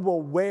those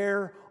will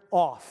wear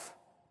off.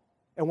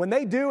 And when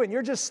they do, and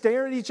you're just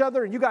staring at each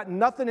other and you got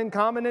nothing in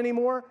common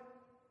anymore,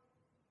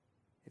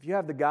 if you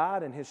have the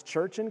God and His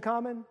church in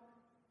common,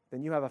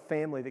 then you have a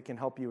family that can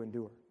help you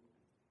endure.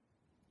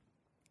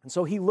 And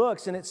so he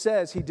looks, and it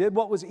says, he did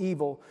what was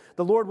evil.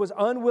 The Lord was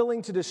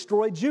unwilling to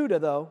destroy Judah,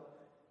 though,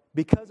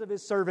 because of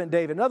his servant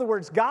David. In other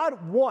words,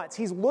 God wants,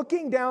 he's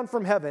looking down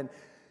from heaven.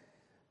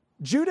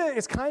 Judah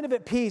is kind of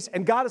at peace,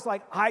 and God is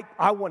like,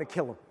 I want to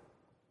kill him.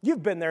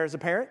 You've been there as a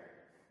parent,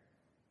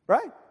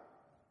 right?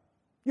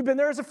 You've been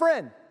there as a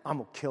friend. I'm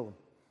going to kill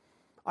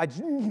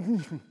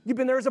him. You've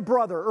been there as a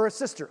brother or a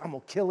sister. I'm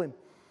going to kill him.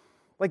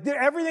 Like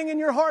everything in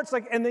your heart's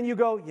like, and then you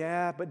go,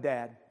 yeah, but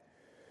Dad's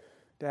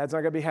not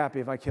going to be happy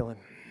if I kill him.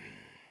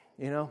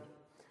 You know?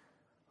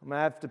 I'm going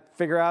to have to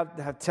figure out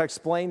how to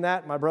explain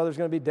that. My brother's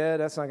going to be dead.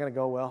 That's not going to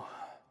go well.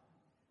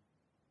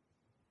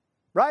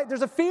 Right?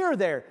 There's a fear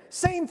there.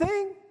 Same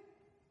thing.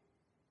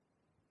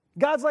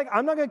 God's like,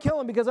 I'm not going to kill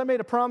him because I made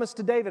a promise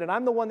to David, and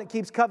I'm the one that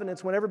keeps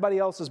covenants when everybody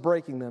else is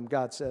breaking them,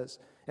 God says.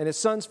 And his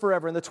sons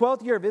forever. In the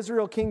 12th year of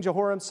Israel, King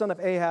Jehoram, son of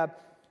Ahab,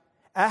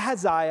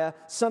 Ahaziah,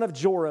 son of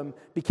Joram,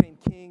 became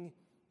king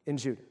in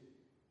Judah.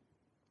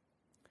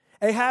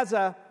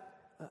 Ahaziah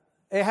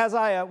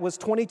was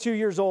 22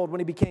 years old when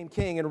he became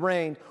king and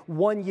reigned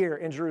 1 year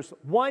in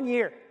Jerusalem. 1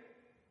 year.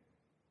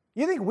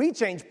 You think we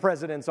change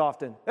presidents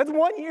often? That's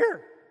 1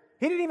 year.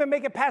 He didn't even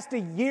make it past a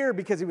year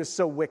because he was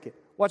so wicked.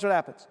 Watch what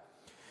happens.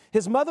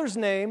 His mother's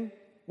name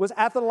was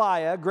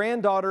Athaliah,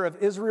 granddaughter of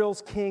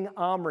Israel's king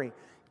Omri.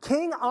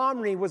 King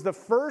Omri was the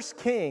first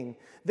king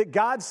that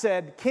God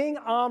said, King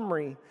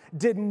Omri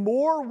did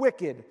more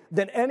wicked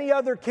than any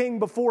other king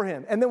before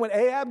him. And then when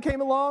Ahab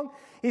came along,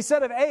 he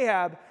said of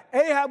Ahab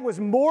was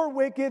more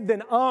wicked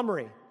than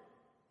Omri.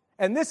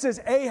 And this is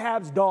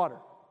Ahab's daughter,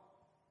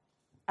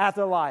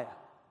 Athaliah.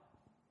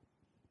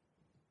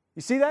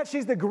 You see that?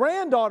 She's the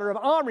granddaughter of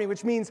Omri,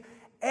 which means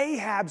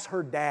Ahab's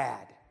her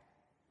dad.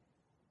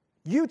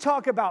 You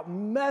talk about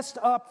messed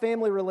up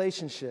family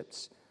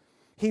relationships.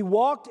 He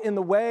walked in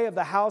the way of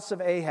the house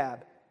of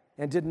Ahab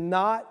and did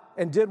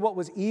what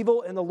was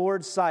evil in the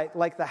Lord's sight,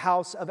 like the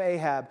house of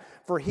Ahab,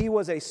 for he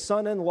was a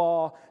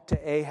son-in-law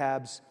to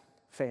Ahab's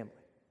family.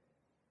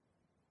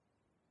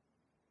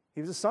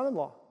 He was a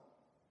son-in-law.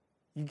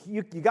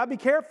 You got to be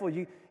careful.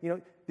 You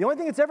know, the only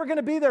thing that's ever going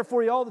to be there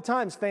for you all the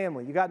time is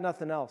family. You got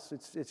nothing else.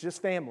 It's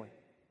just family.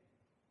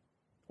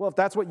 Well, if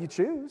that's what you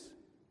choose,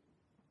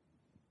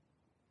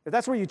 if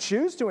that's where you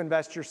choose to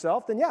invest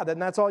yourself, then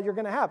that's all you're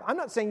going to have. I'm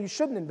not saying you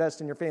shouldn't invest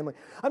in your family.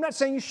 I'm not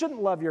saying you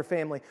shouldn't love your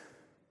family.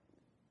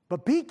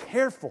 But be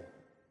careful.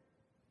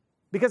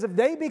 Because if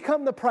they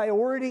become the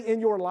priority in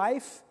your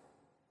life,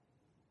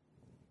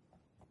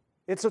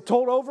 it's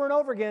told over and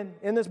over again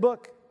in this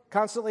book,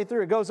 constantly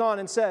through. It goes on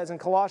and says in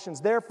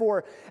Colossians,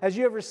 therefore, as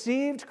you have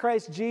received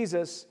Christ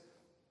Jesus,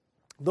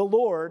 the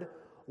Lord,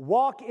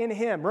 walk in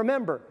him.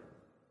 Remember,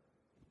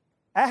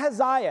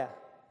 Ahaziah,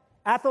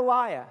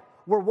 Athaliah,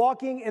 were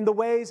walking in the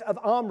ways of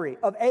Omri,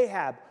 of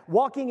Ahab,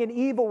 walking in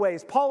evil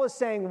ways. Paul is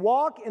saying,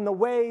 walk in the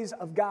ways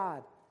of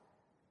God.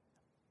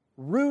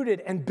 Rooted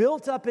and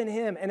built up in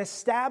him and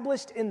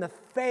established in the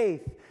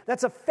faith.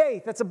 That's a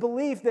faith. That's a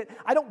belief that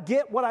I don't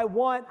get what I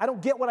want. I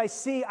don't get what I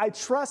see. I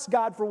trust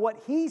God for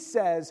what he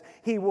says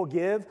he will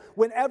give.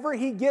 Whenever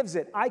he gives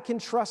it, I can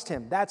trust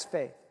him. That's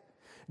faith.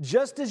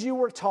 Just as you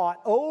were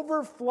taught,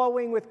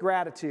 overflowing with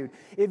gratitude.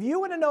 If you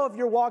want to know if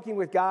you're walking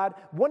with God,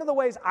 one of the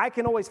ways I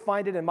can always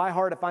find it in my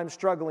heart if I'm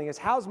struggling is,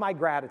 how's my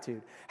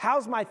gratitude?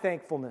 How's my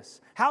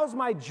thankfulness? How's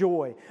my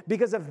joy?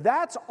 Because if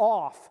that's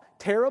off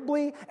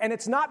terribly, and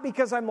it's not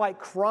because I'm like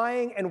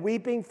crying and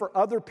weeping for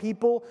other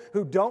people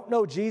who don't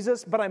know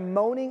Jesus, but I'm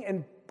moaning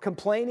and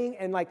complaining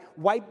and like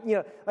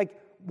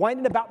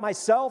whining about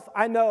myself,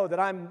 I know that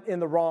I'm in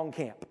the wrong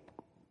camp.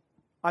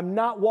 I'm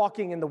not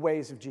walking in the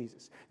ways of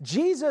Jesus.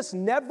 Jesus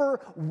never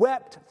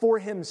wept for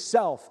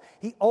himself.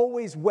 He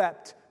always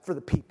wept for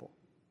the people.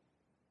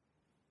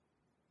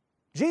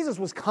 Jesus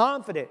was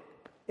confident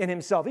in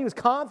himself. He was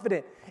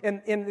confident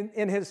in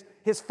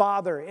his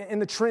Father, in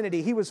the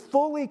Trinity. He was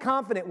fully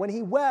confident. When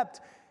he wept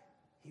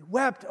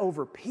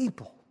over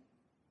people.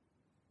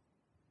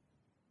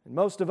 And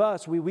most of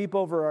us, we weep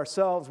over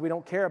ourselves. We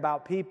don't care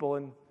about people,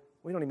 and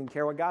we don't even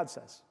care what God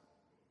says.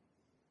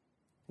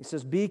 He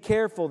says, be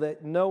careful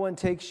that no one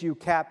takes you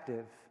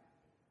captive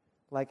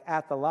like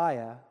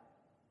Athaliah,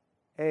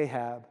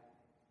 Ahab,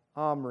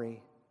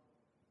 Omri.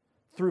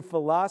 through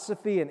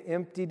philosophy and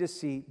empty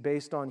deceit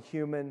based on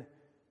human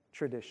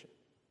tradition.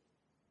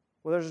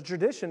 Well, there's a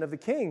tradition of the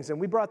kings, and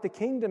we brought the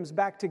kingdoms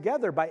back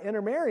together by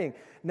intermarrying.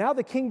 Now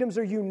the kingdoms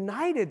are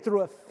united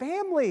through a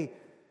family.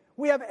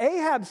 We have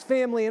Ahab's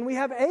family, and we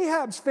have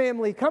Ahab's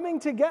family coming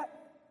together.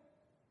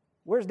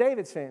 Where's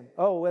David's family?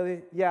 Oh, well,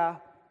 yeah.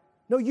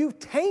 No, you've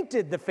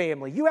tainted the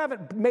family. You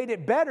haven't made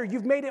it better.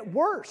 You've made it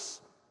worse.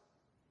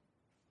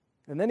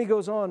 And then he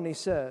goes on and he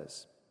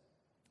says,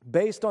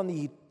 based on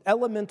the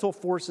elemental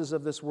forces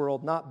of this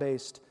world, not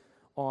based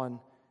on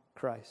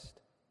Christ.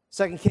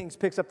 2 Kings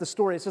picks up the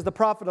story. It says, the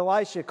prophet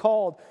Elisha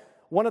called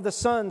one of the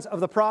sons of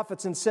the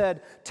prophets and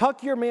said,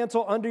 tuck your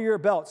mantle under your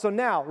belt. So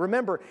now,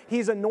 remember,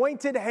 he's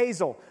anointed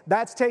Hazael.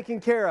 That's taken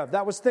care of.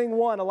 That was thing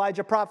one.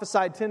 Elijah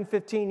prophesied 10,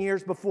 15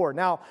 years before.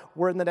 Now,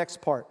 we're in the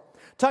next part.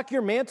 Tuck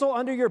your mantle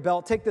under your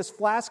belt, take this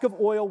flask of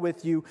oil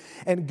with you,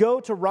 and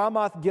go to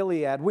Ramoth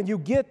Gilead. When you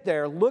get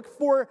there, look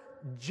for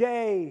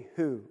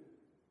Jehu.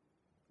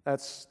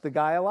 That's the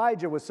guy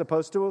Elijah was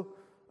supposed to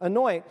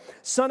anoint.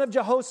 Son of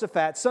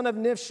Jehoshaphat, son of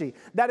Nifshi.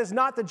 That is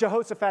not the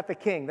Jehoshaphat the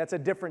king. That's a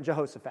different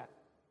Jehoshaphat.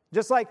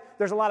 Just like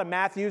there's a lot of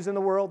Matthews in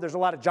the world, there's a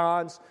lot of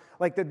Johns.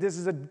 Like this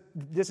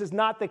is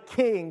not the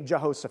king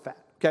Jehoshaphat,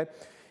 okay?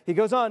 He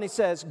goes on, he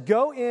says,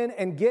 go in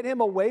and get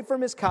him away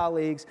from his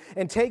colleagues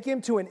and take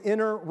him to an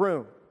inner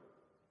room.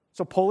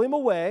 So pull him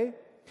away,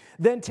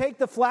 then take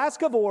the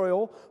flask of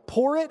oil,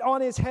 pour it on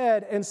his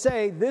head and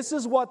say, this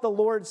is what the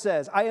Lord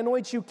says, I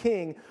anoint you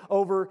king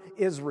over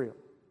Israel.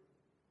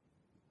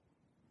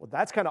 Well,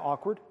 that's kind of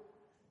awkward.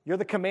 You're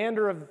the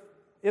commander of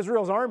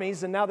Israel's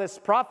armies, and now this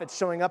prophet's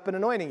showing up and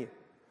anointing you.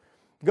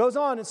 Goes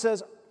on and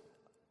says,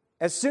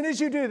 as soon as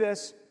you do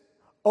this,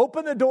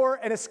 open the door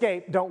and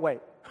escape. Don't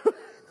wait.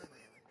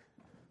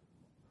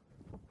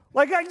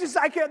 I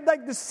can't,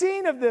 the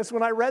scene of this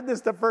when I read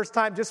this the first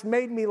time just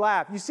made me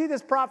laugh. You see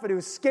this prophet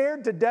who's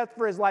scared to death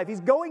for his life. He's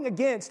going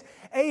against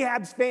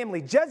Ahab's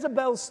family.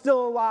 Jezebel's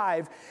still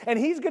alive, and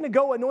he's going to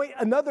go anoint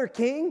another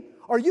king?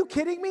 Are you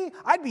kidding me?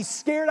 I'd be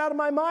scared out of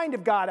my mind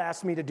if God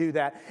asked me to do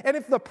that. And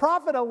if the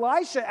prophet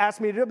Elisha asked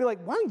me to do it, I'd be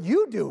like, why don't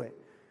you do it?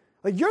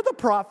 Like, you're the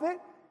prophet.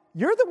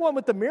 You're the one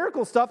with the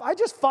miracle stuff. I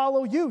just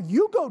follow you.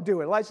 You go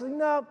do it. Elisha's like,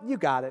 no, you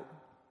got it.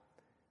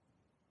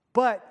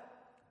 But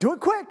do it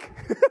quick.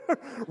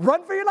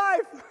 Run for your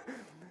life.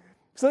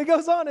 So he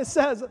goes on and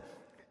says,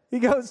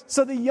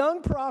 so the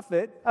young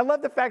prophet, I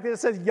love the fact that it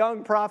says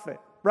young prophet,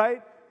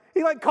 right?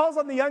 He calls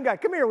on the young guy.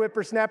 Come here,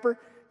 whippersnapper.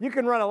 You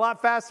can run a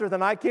lot faster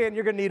than I can.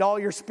 You're going to need all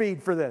your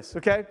speed for this,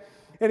 okay?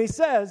 And he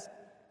says,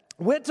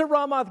 went to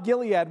Ramoth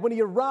Gilead. When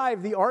he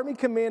arrived, the army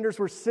commanders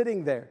were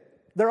sitting there.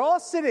 They're all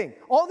sitting.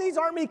 All these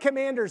army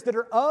commanders that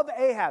are of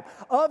Ahab,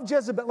 of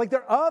Jezebel,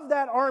 they're of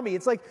that army.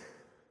 It's like,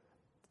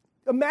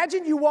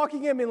 imagine you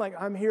walking in and being like,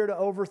 I'm here to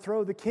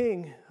overthrow the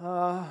king.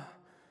 I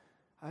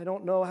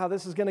don't know how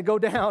this is going to go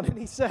down. And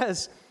he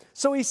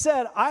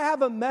said, I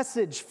have a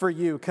message for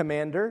you,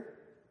 commander.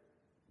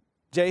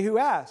 Jehu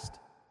asked,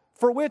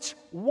 for which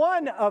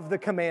one of the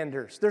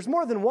commanders? There's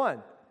more than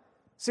one.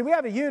 See, we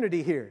have a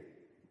unity here.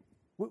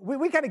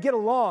 We kind of get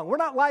along. We're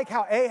not like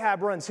how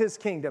Ahab runs his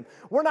kingdom.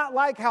 We're not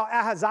like how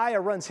Ahaziah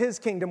runs his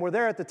kingdom. We're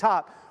there at the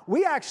top.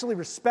 We actually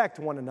respect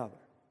one another.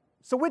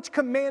 So which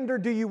commander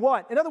do you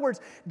want? In other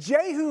words,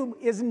 Jehu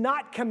is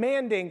not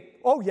commanding,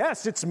 oh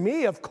yes, it's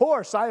me, of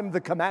course, I am the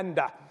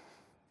commander.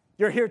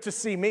 You're here to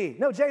see me.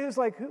 No, Jehu's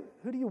like,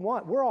 who do you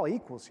want? We're all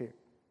equals here.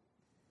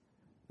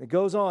 It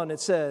goes on,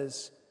 it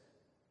says,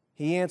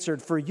 he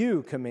answered, for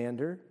you,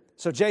 commander.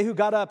 So Jehu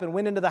got up and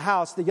went into the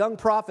house. The young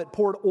prophet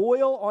poured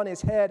oil on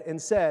his head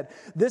and said,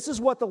 this is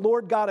what the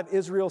Lord God of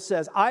Israel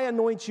says. I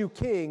anoint you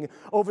king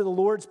over the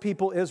Lord's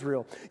people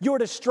Israel. You are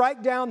to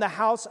strike down the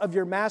house of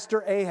your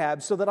master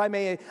Ahab so that I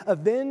may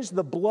avenge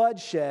the blood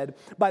shed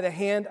by the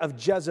hand of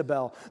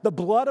Jezebel, the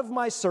blood of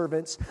my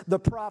servants, the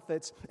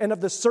prophets, and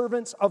of the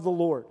servants of the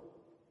Lord.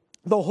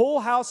 The whole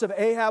house of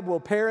Ahab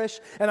will perish,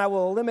 and I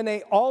will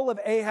eliminate all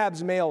of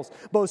Ahab's males,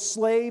 both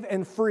slave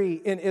and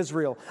free in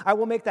Israel. I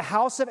will make the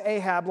house of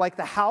Ahab like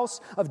the house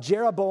of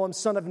Jeroboam,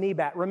 son of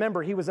Nebat.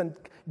 Remember, he was in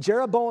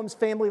Jeroboam's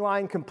family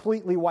line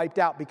completely wiped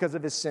out because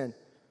of his sin.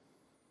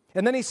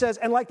 And then he says,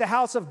 and like the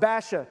house of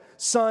Baasha,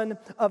 son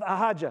of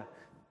Ahijah.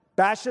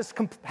 Baasha's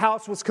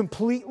house was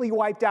completely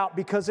wiped out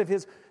because of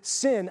his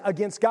sin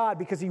against God,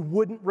 because he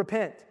wouldn't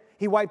repent.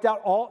 He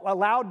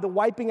allowed the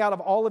wiping out of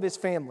all of his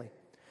family.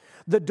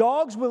 The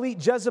dogs will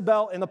eat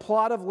Jezebel in the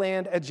plot of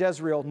land at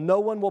Jezreel.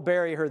 No one will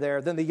bury her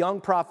there. Then the young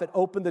prophet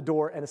opened the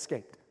door and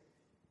escaped.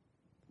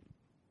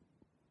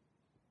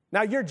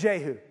 Now you're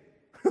Jehu.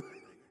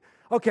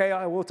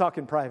 Okay, we'll talk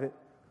in private.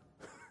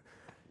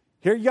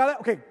 Here, you got it?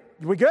 Okay,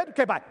 we good?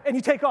 Okay, bye. And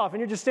you take off, and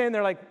you're just standing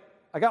there like,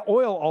 I got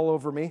oil all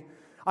over me.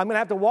 I'm going to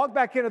have to walk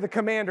back into the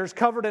commanders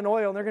covered in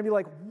oil, and they're going to be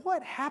like,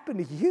 what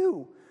happened to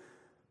you?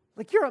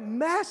 Like, you're a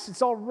mess.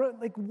 It's all,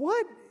 like,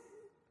 what?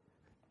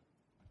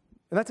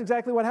 And that's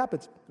exactly what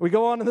happens. We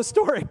go on in the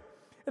story.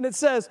 And it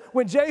says,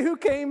 when Jehu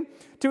came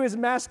to his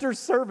master's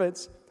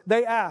servants,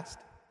 they asked,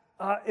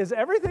 is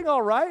everything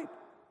all right?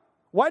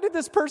 Why did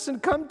this person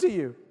come to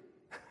you?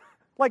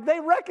 Like, they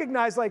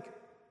recognize, like,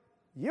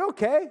 You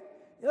okay?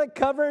 You're like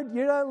covered.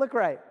 You don't look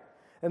right.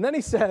 And then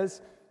he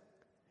says,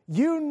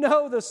 you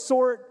know the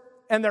sort,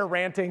 and they're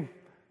ranting.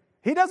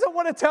 He doesn't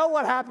want to tell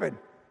what happened.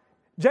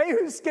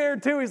 Jehu's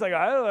scared too. He's like,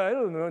 I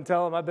don't know.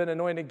 Tell them I've been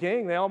anointed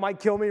king. They all might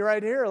kill me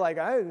right here. Like,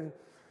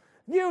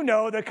 you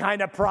know the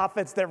kind of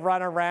prophets that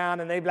run around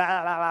and they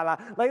blah, blah, blah,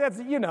 blah. Like that's,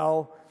 you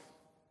know.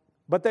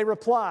 But they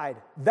replied,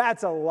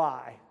 that's a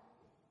lie.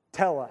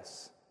 Tell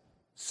us.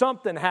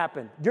 Something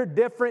happened. You're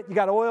different. You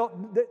got oil.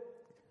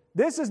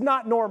 This is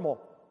not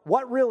normal.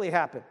 What really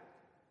happened?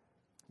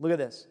 Look at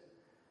this.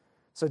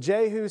 So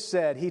Jehu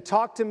said, he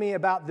talked to me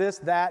about this,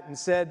 that, and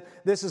said,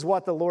 this is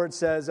what the Lord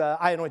says,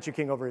 I anoint you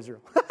king over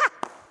Israel.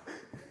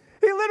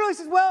 He literally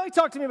says, well, he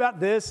talked to me about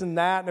this and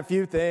that and a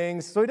few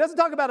things. So he doesn't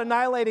talk about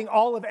annihilating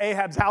all of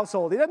Ahab's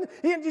household.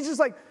 He's just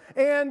like,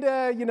 and,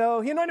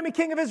 he anointed me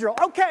king of Israel.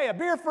 Okay, a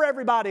beer for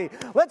everybody.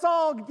 Let's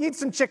all eat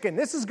some chicken.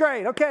 This is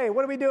great. Okay,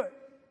 what do we do?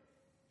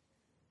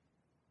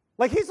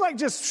 Like, he's like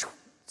just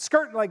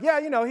skirting, like, yeah,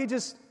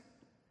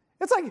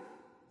 it's like,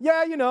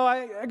 yeah,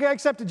 I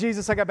accepted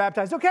Jesus. I got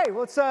baptized. Okay,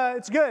 well,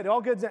 it's good.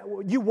 All good.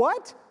 You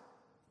what?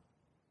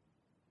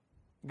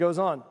 It goes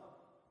on,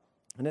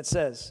 and it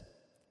says,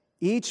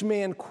 each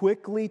man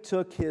quickly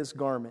took his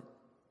garment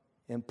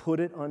and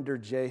put it under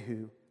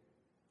Jehu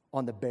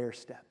on the bare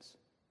steps.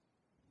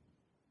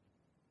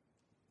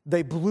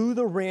 They blew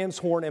the ram's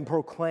horn and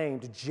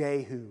proclaimed,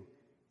 Jehu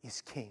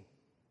is king.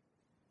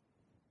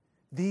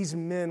 These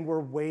men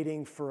were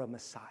waiting for a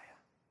Messiah.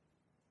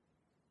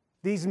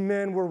 These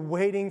men were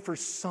waiting for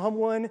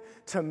someone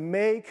to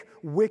make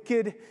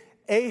wicked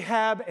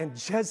Ahab and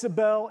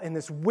Jezebel and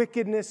this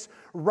wickedness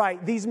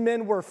right. These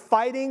men were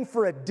fighting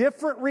for a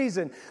different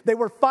reason. They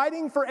were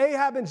fighting for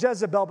Ahab and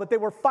Jezebel, but they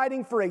were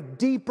fighting for a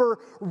deeper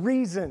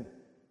reason.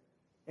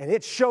 And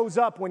it shows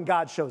up when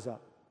God shows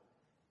up.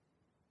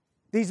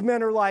 These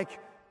men are like,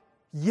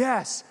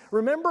 yes.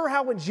 Remember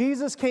how when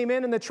Jesus came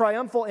in the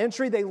triumphal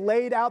entry, they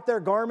laid out their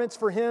garments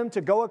for him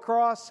to go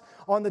across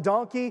on the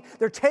donkey?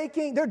 They're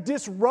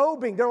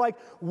disrobing. They're like,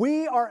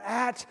 we are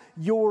at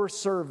your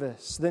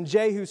service. Then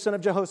Jehu, son of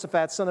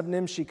Jehoshaphat, son of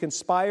Nimshi,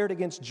 conspired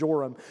against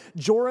Joram.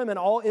 Joram and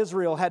all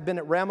Israel had been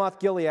at Ramoth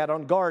Gilead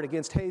on guard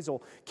against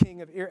Hazael,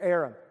 king of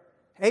Aram.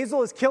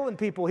 Hazael is killing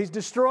people. He's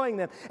destroying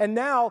them. And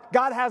now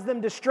God has them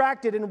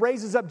distracted and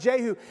raises up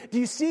Jehu. Do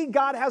you see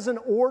God has an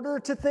order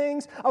to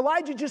things?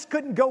 Elijah just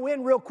couldn't go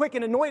in real quick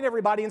and anoint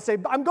everybody and say,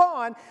 I'm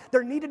gone.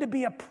 There needed to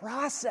be a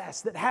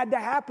process that had to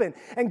happen.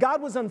 And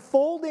God was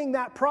unfolding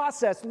that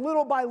process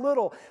little by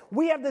little.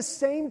 We have the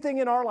same thing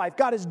in our life.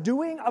 God is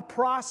doing a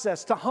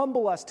process to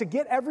humble us, to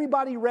get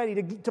everybody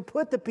ready, to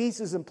put the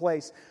pieces in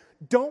place.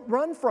 Don't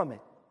run from it.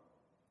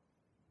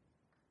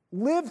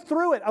 Live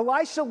through it.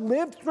 Elisha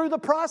lived through the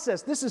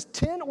process. This is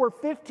 10 or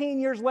 15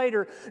 years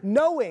later,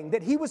 knowing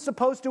that he was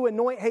supposed to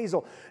anoint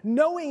Hazael,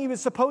 knowing he was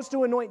supposed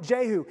to anoint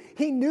Jehu.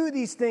 He knew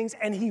these things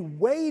and he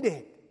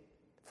waited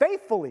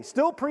faithfully,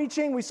 still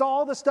preaching. We saw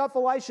all the stuff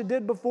Elisha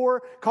did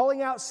before,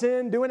 calling out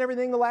sin, doing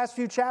everything the last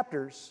few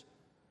chapters.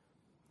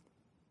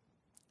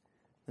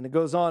 And it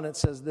goes on, it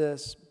says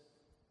this.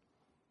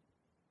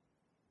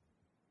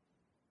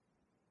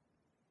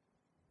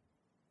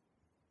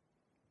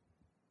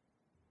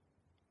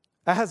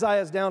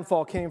 Ahaziah's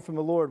downfall came from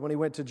the Lord when he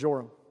went to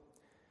Joram.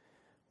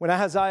 When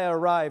Ahaziah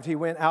arrived, he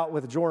went out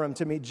with Joram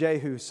to meet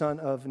Jehu, son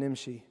of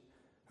Nimshi,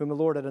 whom the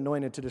Lord had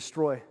anointed to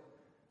destroy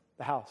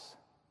the house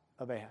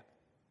of Ahab.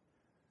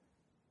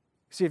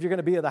 See, if you're going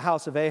to be at the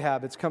house of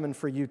Ahab, it's coming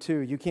for you too.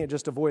 You can't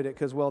just avoid it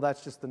because, well,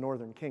 that's just the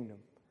northern kingdom.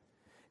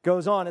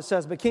 Goes on, it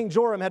says, but King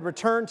Joram had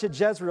returned to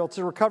Jezreel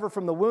to recover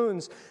from the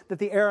wounds that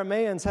the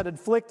Arameans had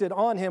inflicted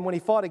on him when he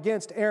fought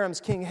against Aram's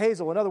king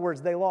Hazael. In other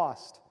words, they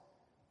lost.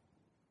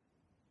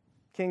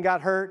 King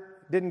got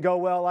hurt, didn't go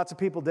well, lots of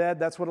people dead.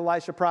 That's what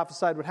Elisha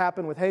prophesied would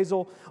happen with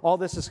Hazael. All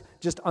this is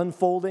just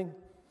unfolding.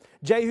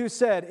 Jehu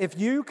said, if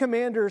you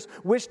commanders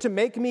wish to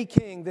make me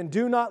king, then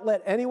do not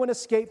let anyone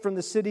escape from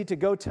the city to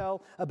go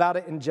tell about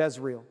it in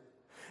Jezreel.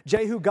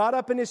 Jehu got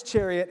up in his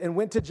chariot and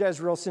went to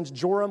Jezreel since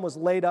Joram was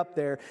laid up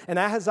there, and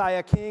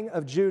Ahaziah, king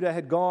of Judah,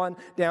 had gone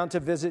down to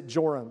visit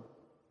Joram.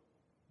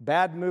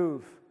 Bad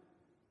move.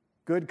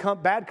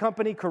 Bad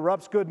company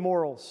corrupts good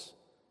morals.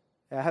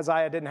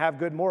 Ahaziah didn't have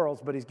good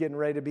morals, but he's getting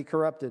ready to be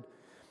corrupted.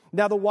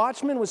 Now the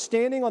watchman was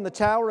standing on the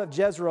tower of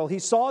Jezreel. He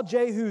saw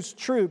Jehu's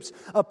troops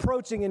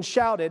approaching and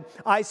shouted,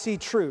 I see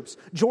troops.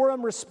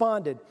 Joram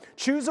responded,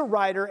 choose a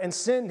rider and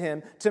send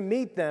him to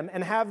meet them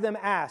and have them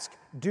ask,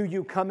 do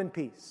you come in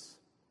peace?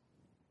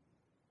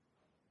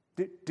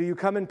 Do you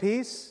come in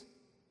peace,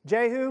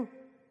 Jehu?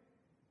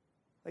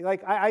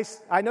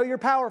 I know you're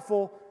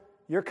powerful.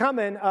 You're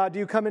coming. Do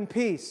you come in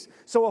peace?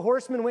 So a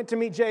horseman went to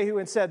meet Jehu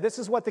and said, this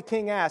is what the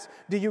king asked.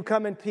 Do you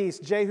come in peace?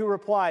 Jehu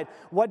replied,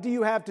 what do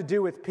you have to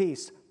do with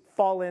peace?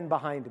 Fall in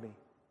behind me.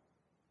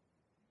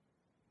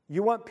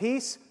 You want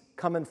peace?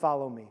 Come and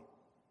follow me.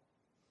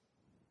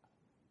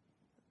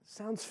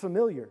 Sounds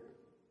familiar.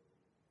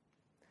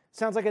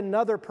 Sounds like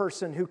another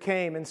person who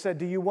came and said,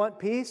 do you want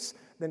peace?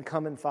 Then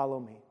come and follow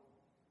me.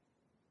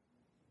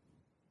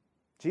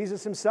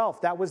 Jesus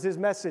himself, that was his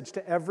message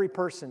to every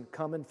person,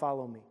 come and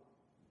follow me.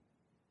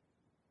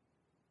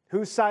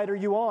 Whose side are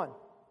you on?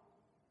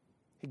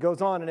 He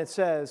goes on and it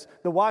says,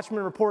 the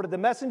watchman reported, the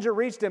messenger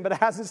reached him, but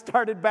hasn't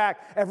started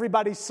back.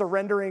 Everybody's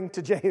surrendering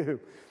to Jehu.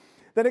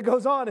 Then it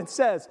goes on and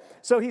says,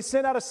 so he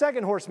sent out a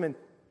second horseman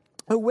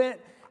who went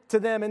to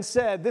them and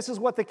said, this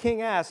is what the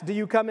king asked, do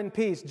you come in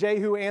peace?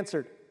 Jehu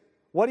answered,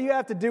 what do you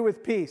have to do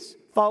with peace?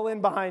 Fall in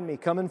behind me,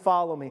 come and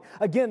follow me.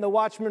 Again, the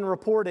watchman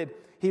reported,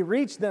 he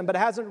reached them, but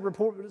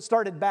hasn't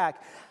started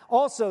back.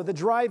 Also, the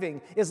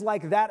driving is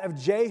like that of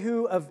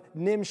Jehu of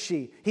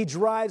Nimshi. He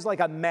drives like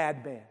a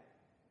madman.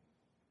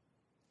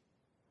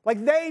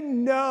 Like they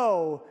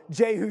know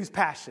Jehu's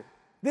passion.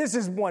 This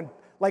is one,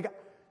 like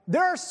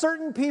there are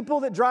certain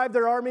people that drive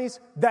their armies,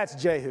 that's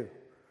Jehu.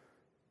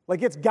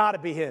 Like it's got to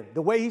be him.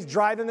 The way he's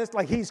driving this,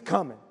 like he's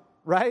coming,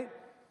 right?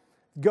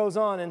 Goes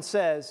on and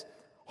says,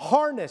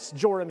 harness,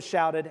 Joram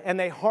shouted, and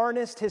they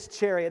harnessed his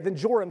chariot. Then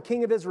Joram,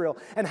 king of Israel,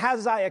 and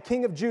Hazael,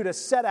 king of Judah,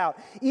 set out,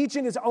 each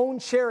in his own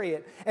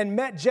chariot, and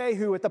met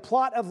Jehu at the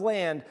plot of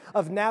land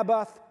of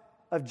Naboth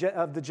of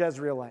the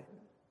Jezreelite.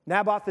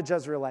 Naboth the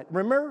Jezreelite.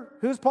 Remember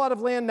whose plot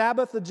of land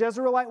Naboth the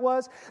Jezreelite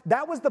was?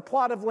 That was the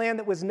plot of land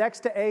that was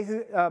next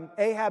to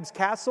Ahab's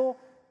castle.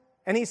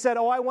 And he said,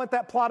 I want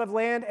that plot of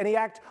land. And he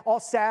acted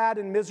all sad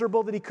and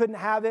miserable that he couldn't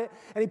have it.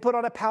 And he put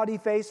on a pouty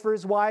face for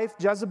his wife,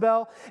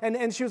 Jezebel.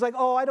 And she was like,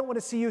 I don't want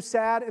to see you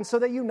sad. And so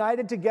they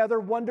united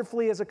together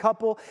wonderfully as a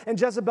couple. And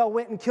Jezebel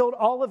went and killed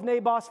all of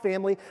Naboth's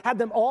family, had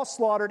them all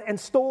slaughtered, and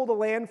stole the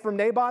land from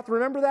Naboth.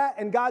 Remember that?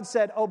 And God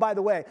said, by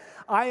the way,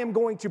 I am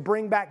going to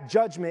bring back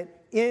judgment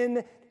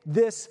in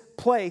this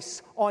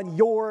place on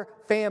your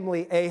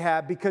family,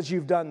 Ahab, because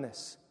you've done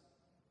this.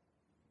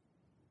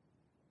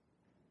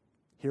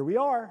 Here we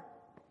are.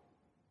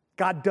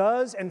 God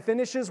does and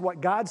finishes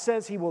what God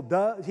says he will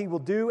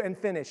do and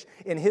finish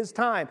in his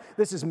time.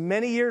 This is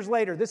many years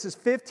later. This is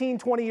 15,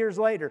 20 years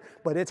later,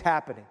 but it's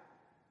happening.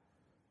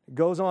 It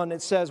goes on,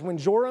 it says, when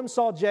Joram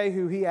saw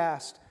Jehu, he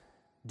asked,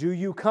 do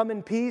you come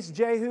in peace,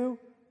 Jehu?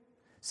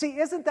 See,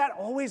 isn't that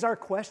always our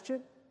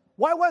question?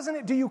 Why wasn't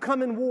it, do you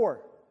come in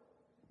war?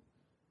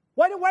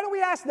 Why do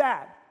we ask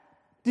that?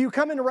 Do you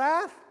come in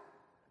wrath?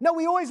 No,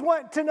 we always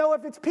want to know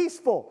if it's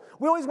peaceful.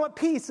 We always want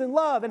peace and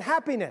love and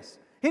happiness.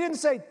 He didn't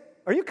say,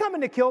 are you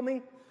coming to kill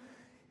me?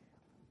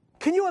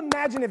 Can you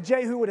imagine if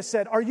Jehu would have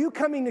said, are you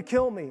coming to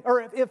kill me?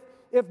 Or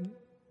if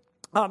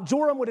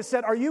Joram would have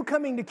said, are you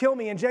coming to kill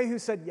me? And Jehu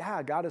said,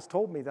 yeah, God has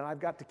told me that I've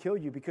got to kill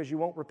you because you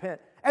won't repent.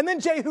 And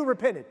then Jehu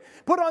repented,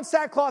 put on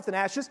sackcloth and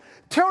ashes,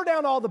 tore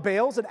down all the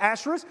Baals and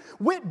Asherahs,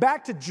 went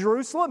back to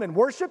Jerusalem and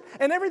worshiped,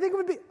 and everything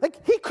would be,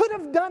 like, he could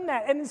have done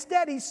that. And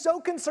instead, he's so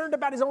concerned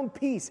about his own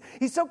peace.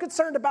 He's so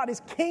concerned about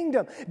his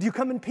kingdom. Do you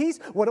come in peace?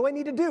 What do I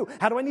need to do?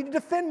 How do I need to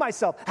defend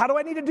myself? How do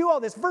I need to do all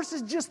this?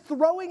 Versus just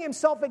throwing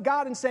himself at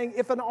God and saying,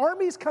 if an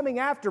army is coming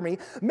after me,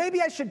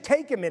 maybe I should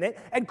take a minute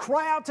and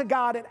cry out to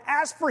God and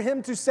ask for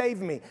him to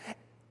save me.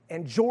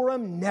 And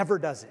Joram never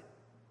does it.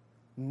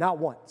 Not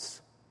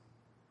once.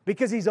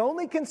 Because he's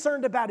only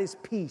concerned about his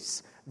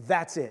peace.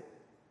 That's it.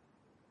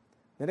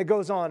 Then it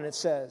goes on and it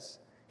says,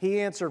 he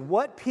answered,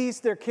 what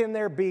peace can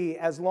there be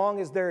as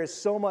long as there is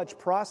so much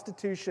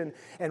prostitution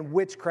and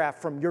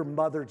witchcraft from your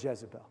mother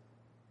Jezebel?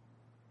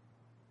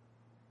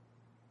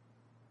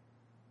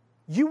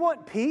 You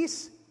want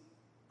peace?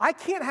 I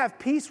can't have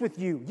peace with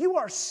you. You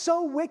are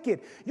so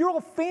wicked. Your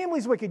whole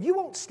family's wicked. You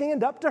won't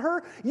stand up to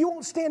her. You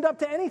won't stand up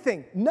to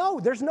anything. No,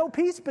 there's no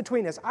peace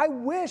between us. I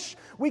wish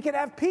we could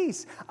have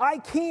peace. I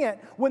can't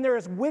when there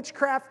is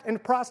witchcraft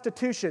and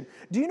prostitution.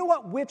 Do you know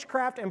what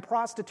witchcraft and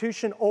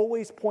prostitution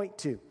always point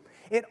to?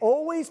 It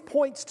always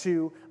points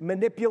to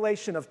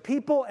manipulation of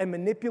people and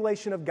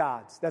manipulation of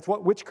gods. That's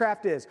what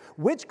witchcraft is.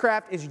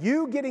 Witchcraft is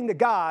you getting the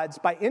gods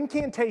by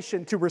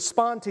incantation to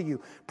respond to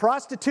you.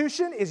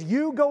 Prostitution is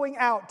you going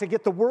out to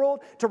get the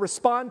world to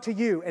respond to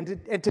you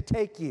and to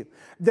take you.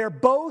 They're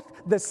both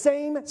the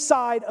same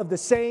side of the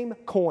same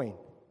coin.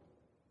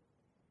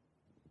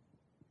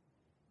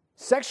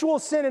 Sexual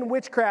sin and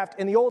witchcraft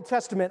in the Old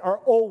Testament are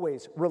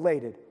always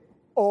related.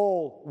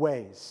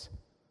 Always.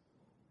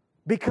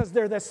 Because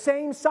they're the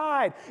same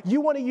side.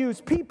 You want to use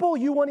people,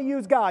 you want to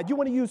use God. You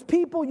want to use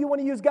people, you want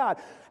to use God.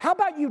 How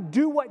about you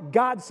do what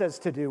God says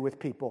to do with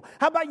people?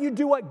 How about you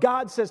do what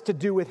God says to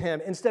do with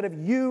him instead of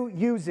you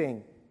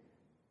using?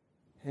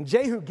 And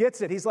Jehu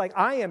gets it. He's like,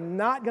 I am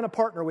not going to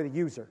partner with a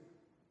user.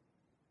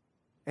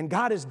 And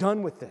God is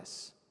done with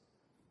this.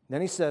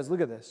 Then he says, look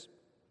at this.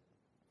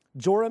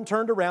 Joram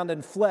turned around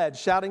and fled,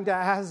 shouting to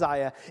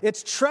Ahaziah,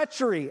 it's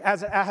treachery,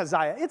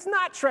 Ahaziah. It's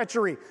not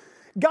treachery.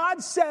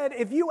 God said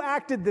if you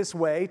acted this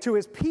way to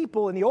his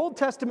people in the Old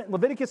Testament,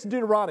 Leviticus and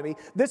Deuteronomy,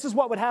 this is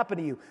what would happen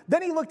to you.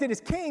 Then he looked at his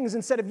kings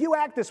and said, if you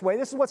act this way,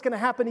 this is what's going to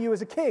happen to you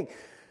as a king.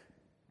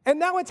 And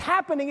now it's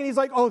happening, and he's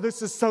like,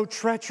 this is so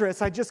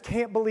treacherous. I just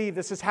can't believe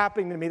this is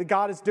happening to me, that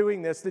God is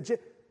doing this.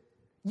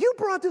 You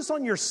brought this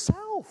on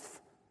yourself.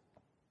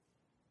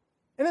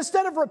 And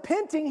instead of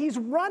repenting, he's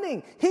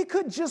running. He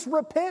could just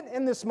repent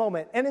in this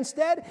moment. And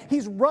instead,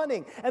 he's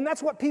running. And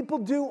that's what people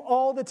do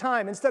all the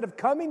time. Instead of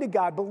coming to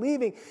God,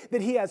 believing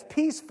that he has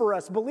peace for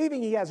us,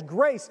 believing he has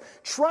grace,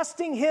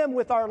 trusting him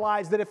with our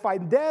lives, that if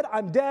I'm dead,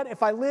 I'm dead.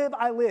 If I live,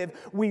 I live.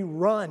 We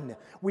run.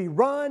 We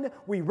run.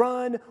 We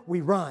run.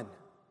 We run.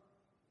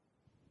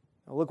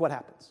 Now look what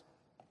happens.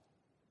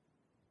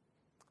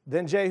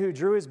 Then Jehu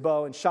drew his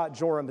bow and shot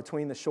Joram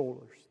between the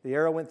shoulders. The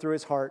arrow went through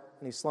his heart,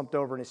 and he slumped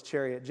over in his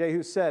chariot.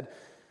 Jehu said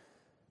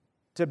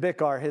to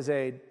Bichar, his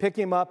aide, pick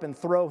him up and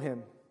throw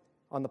him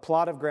on the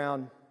plot of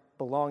ground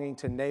belonging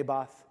to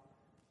Naboth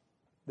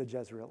the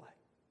Jezreelite.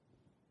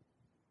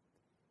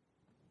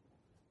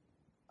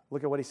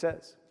 Look at what he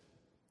says.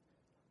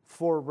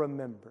 For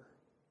remember.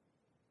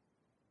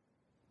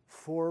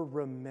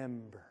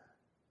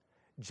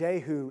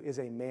 Jehu is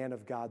a man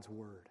of God's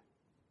word.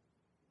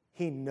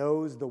 He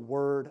knows the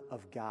word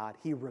of God.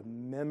 He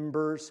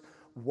remembers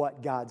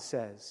what God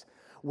says.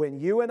 When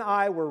you and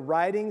I were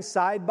riding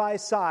side by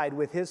side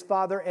with his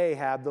father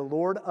Ahab, the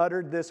Lord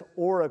uttered this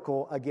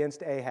oracle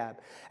against Ahab.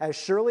 As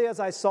surely as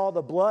I saw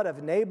the blood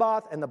of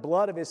Naboth and the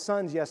blood of his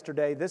sons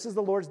yesterday, this is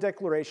the Lord's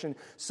declaration,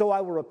 so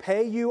I will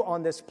repay you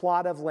on this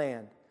plot of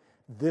land.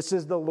 This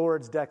is the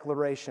Lord's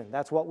declaration.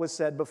 That's what was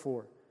said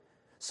before.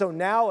 So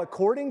now,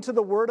 according to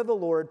the word of the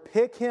Lord,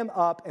 pick him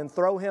up and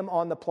throw him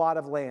on the plot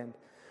of land.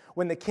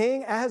 When the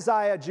king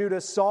Ahaziah of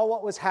Judah saw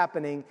what was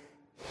happening,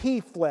 he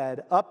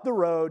fled up the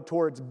road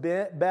towards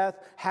Beth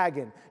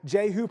Hagan.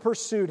 Jehu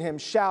pursued him,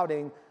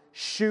 shouting,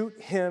 shoot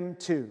him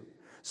too.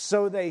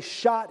 So they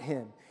shot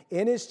him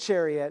in his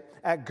chariot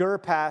at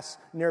Gur-Pas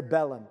near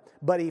Belam.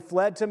 But he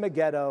fled to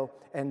Megiddo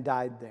and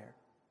died there.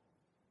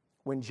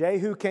 When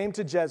Jehu came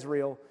to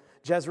Jezreel,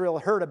 Jezebel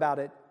heard about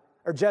it.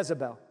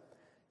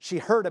 She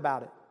heard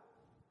about it.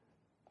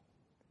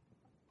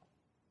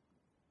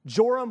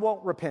 Joram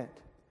won't repent.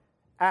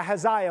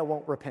 Ahaziah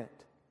won't repent.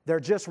 They're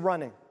just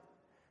running.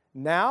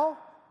 Now,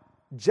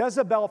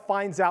 Jezebel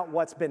finds out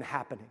what's been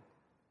happening.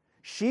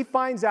 She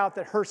finds out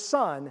that her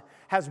son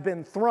has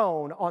been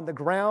thrown on the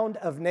ground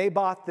of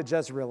Naboth the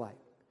Jezreelite.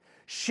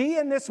 She,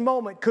 in this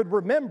moment, could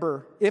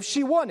remember, if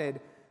she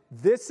wanted,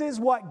 this is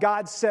what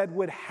God said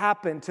would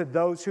happen to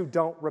those who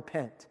don't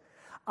repent.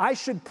 I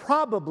should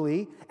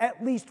probably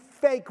at least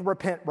fake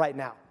repent right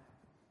now.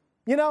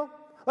 You know?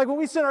 Like when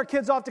we sent our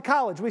kids off to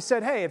college, we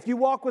said, hey, if you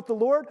walk with the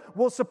Lord,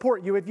 we'll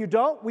support you. If you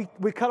don't,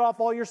 we cut off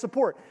all your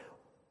support.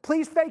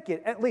 Please fake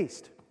it at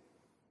least.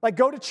 Like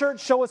go to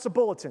church, show us a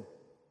bulletin.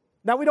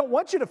 Now, we don't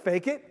want you to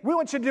fake it. We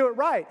want you to do it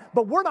right.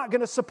 But we're not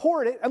going to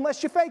support it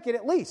unless you fake it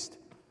at least.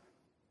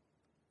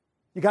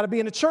 You got to be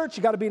in a church.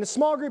 You got to be in a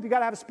small group. You got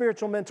to have a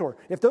spiritual mentor.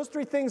 If those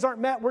three things aren't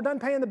met, we're done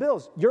paying the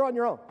bills. You're on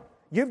your own.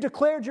 You've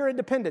declared your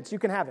independence. You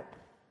can have it.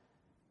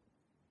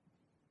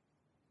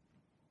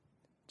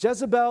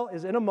 Jezebel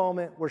is in a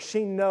moment where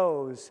she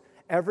knows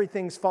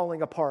everything's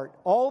falling apart.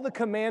 All the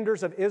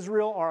commanders of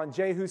Israel are on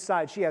Jehu's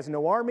side. She has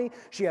no army.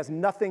 She has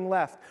nothing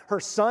left. Her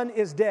son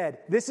is dead.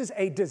 This is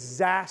a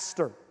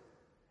disaster.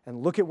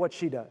 And look at what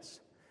she does.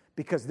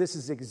 Because this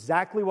is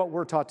exactly what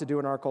we're taught to do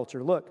in our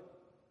culture. Look.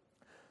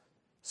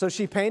 So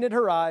she painted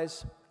her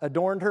eyes,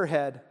 adorned her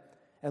head,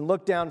 and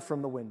looked down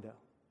from the window.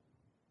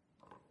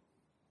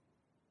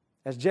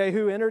 As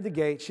Jehu entered the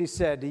gate, she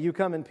said, do you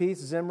come in peace,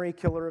 Zimri,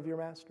 killer of your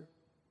master?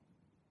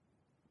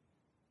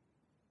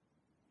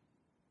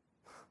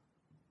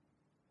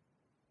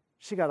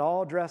 She got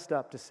all dressed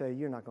up to say,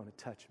 you're not going to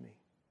touch me.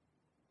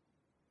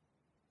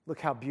 Look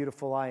how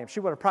beautiful I am.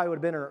 She probably would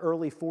have been in her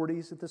early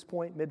 40s at this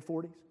point,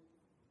 mid-40s.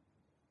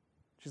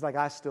 She's like,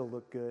 I still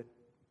look good.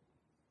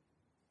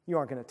 You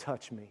aren't going to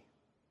touch me.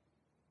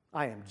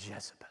 I am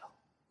Jezebel.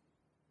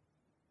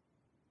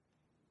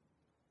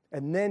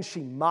 And then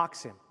she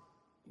mocks him.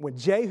 When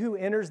Jehu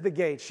enters the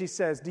gate, she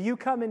says, do you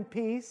come in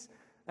peace?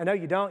 I know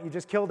you don't. You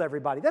just killed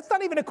everybody. That's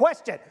not even a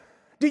question.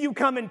 Do you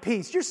come in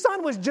peace? Your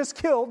son was just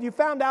killed. You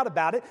found out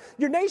about it.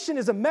 Your nation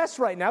is a mess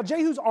right now.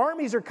 Jehu's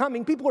armies are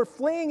coming. People are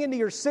fleeing into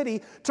your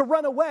city to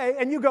run away.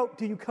 And you go,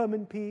 do you come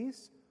in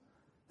peace?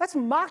 That's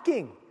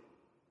mocking.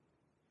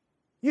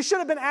 You should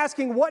have been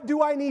asking, what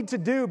do I need to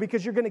do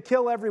because you're going to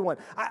kill everyone?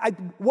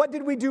 What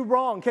did we do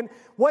wrong?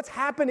 What's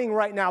happening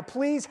right now?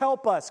 Please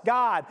help us,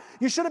 God.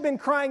 You should have been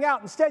crying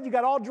out. Instead, you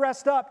got all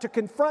dressed up to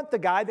confront the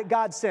guy that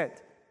God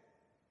sent.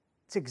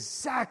 It's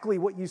exactly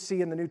what you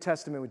see in the New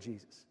Testament with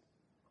Jesus.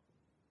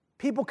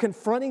 People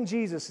confronting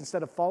Jesus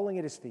instead of falling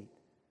at his feet.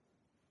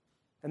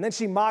 And then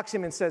she mocks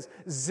him and says,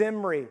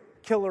 Zimri,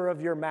 killer of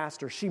your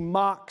master. She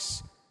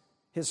mocks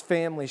his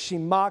family. She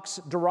mocks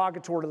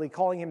derogatorily,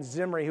 calling him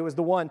Zimri, who was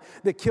the one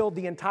that killed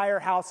the entire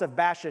house of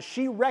Baasha.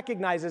 She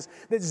recognizes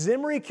that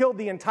Zimri killed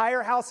the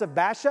entire house of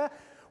Baasha,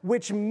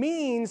 which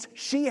means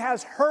she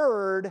has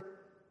heard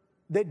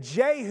that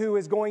Jehu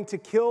is going to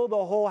kill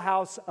the whole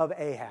house of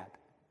Ahab.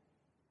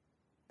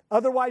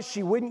 Otherwise,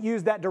 she wouldn't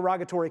use that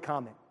derogatory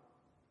comment.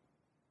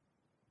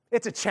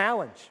 It's a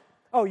challenge.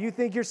 Oh, you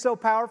think you're so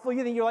powerful?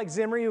 You think you're like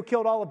Zimri who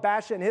killed all of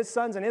Baasha and his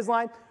sons and his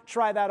line?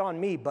 Try that on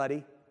me,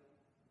 buddy.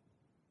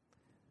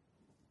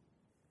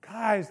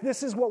 God, Guys,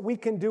 this is what we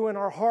can do in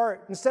our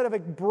heart. Instead of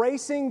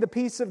embracing the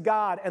peace of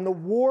God and the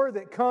war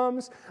that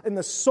comes in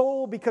the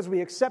soul because we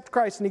accept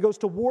Christ and He goes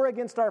to war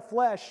against our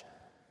flesh,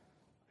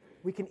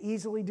 we can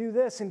easily do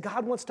this. And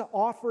God wants to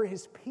offer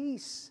His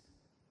peace.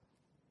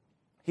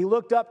 He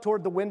looked up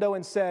toward the window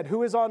and said,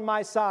 "Who is on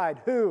my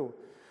side?" Who?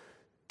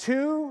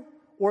 2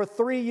 or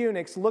 3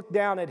 eunuchs looked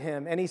down at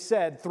him, and he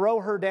said, "Throw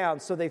her down."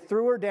 So they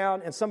threw her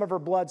down, and some of her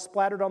blood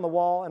splattered on the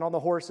wall and on the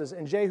horses,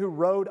 and Jehu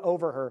rode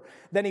over her.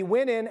 Then he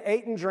went in,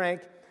 ate and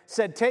drank,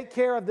 said, "Take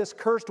care of this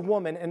cursed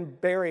woman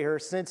and bury her,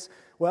 since,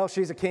 well,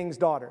 she's a king's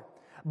daughter."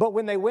 But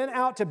when they went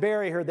out to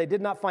bury her, they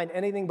did not find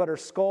anything but her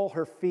skull,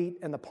 her feet,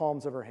 and the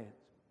palms of her hands.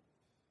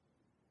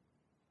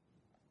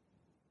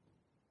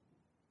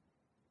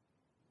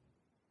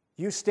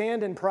 You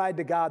stand in pride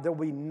to God, there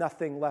will be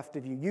nothing left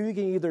of you. You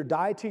can either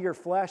die to your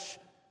flesh,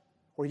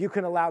 or you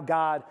can allow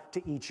God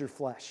to eat your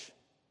flesh.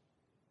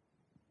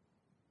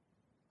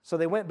 So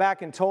they went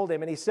back and told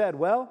him, and he said,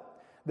 "Well,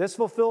 this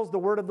fulfills the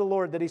word of the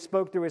Lord that He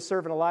spoke through His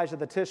servant Elijah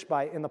the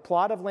Tishbite. In the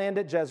plot of land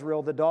at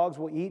Jezreel, the dogs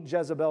will eat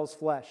Jezebel's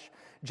flesh.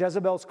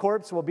 Jezebel's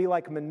corpse will be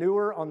like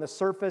manure on the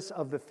surface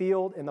of the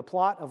field in the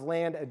plot of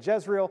land at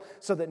Jezreel,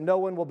 so that no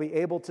one will be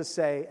able to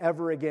say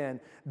ever again,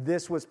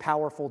 'This was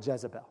powerful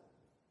Jezebel.'"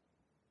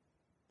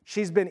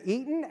 She's been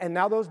eaten, and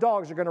now those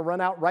dogs are going to run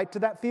out right to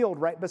that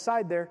field right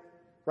beside there,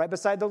 right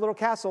beside the little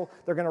castle.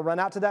 They're going to run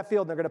out to that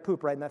field, and they're going to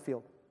poop right in that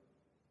field.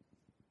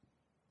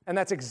 And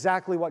that's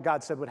exactly what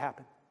God said would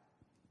happen.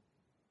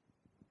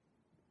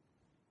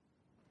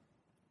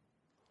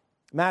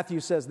 Matthew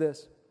says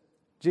this.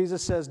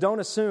 Jesus says, "Don't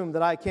assume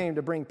that I came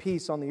to bring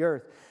peace on the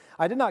earth.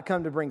 I did not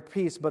come to bring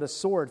peace, but a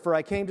sword. For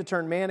I came to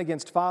turn man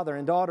against father,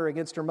 and daughter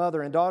against her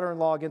mother, and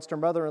daughter-in-law against her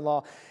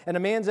mother-in-law. And a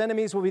man's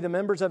enemies will be the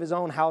members of his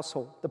own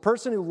household. The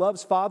person who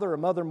loves father or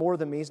mother more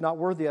than me is not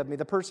worthy of me.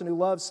 The person who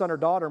loves son or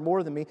daughter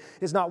more than me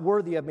is not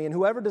worthy of me. And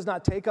whoever does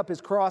not take up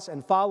his cross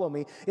and follow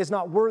me is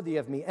not worthy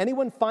of me.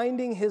 Anyone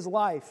finding his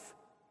life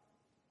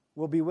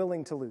will be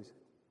willing to lose it.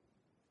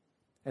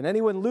 And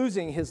anyone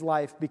losing his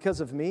life because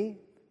of me,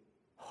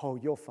 oh,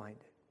 you'll find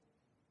it."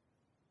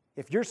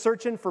 If you're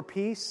searching for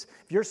peace,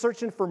 if you're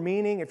searching for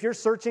meaning, if you're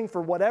searching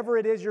for whatever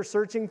it is you're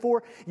searching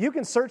for, you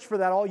can search for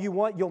that all you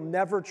want. You'll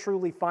never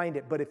truly find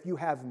it. But if you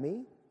have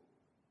me,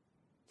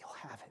 you'll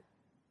have it.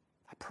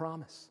 I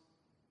promise.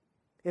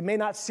 It may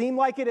not seem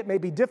like it. It may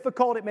be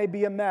difficult. It may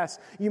be a mess.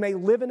 You may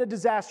live in a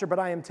disaster, but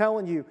I am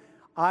telling you,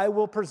 I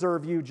will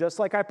preserve you just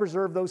like I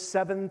preserved those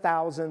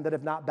 7,000 that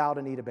have not bowed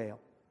a knee to Baal.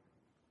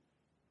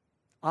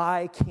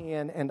 I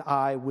can and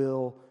I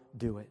will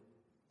do it.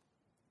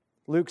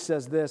 Luke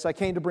says this, "I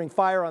came to bring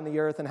fire on the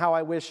earth, and how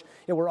I wish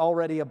it were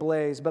already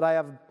ablaze. But I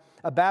have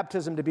a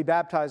baptism to be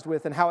baptized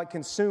with, and how it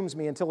consumes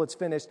me until it's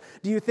finished.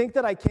 Do you think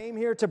that I came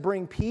here to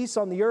bring peace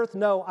on the earth?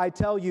 No, I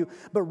tell you,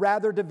 but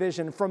rather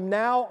division. From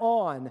now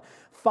on,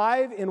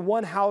 5 in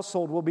one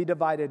household will be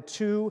divided,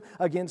 2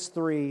 against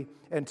 3,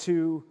 and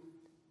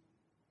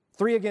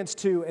 3 against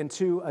 2, and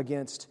 2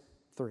 against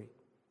 3.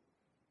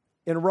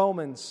 In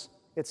Romans,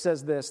 it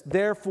says this,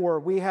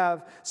 "Therefore,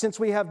 since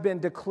we have been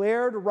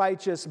declared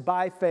righteous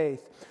by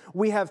faith,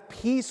 we have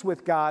peace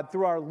with God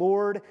through our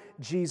Lord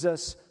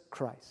Jesus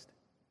Christ."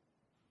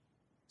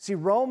 See,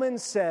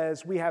 Romans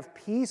says we have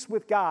peace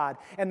with God,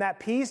 and that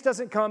peace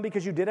doesn't come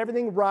because you did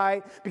everything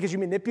right, because you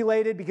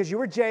manipulated, because you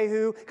were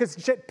Jehu, because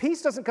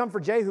peace doesn't come for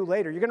Jehu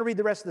later. You're going to read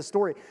the rest of the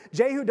story.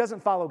 Jehu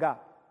doesn't follow God.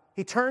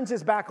 He turns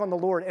his back on the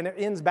Lord, and it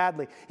ends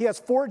badly. He has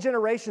 4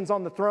 generations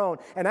on the throne,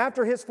 and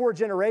after his 4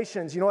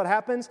 generations, you know what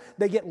happens?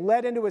 They get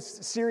led into a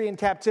Syrian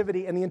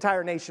captivity, and the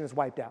entire nation is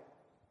wiped out.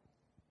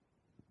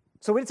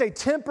 So it's a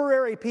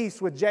temporary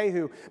peace with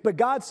Jehu, but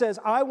God says,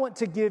 I want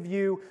to give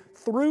you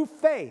through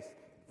faith.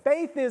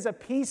 Faith is a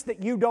peace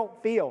that you don't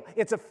feel.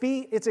 It's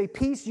a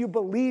peace you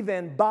believe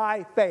in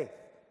by faith.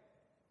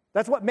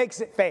 That's what makes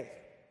it faith.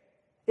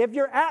 If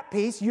you're at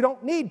peace, you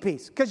don't need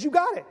peace because you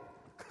got it.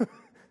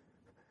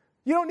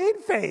 You don't need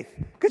faith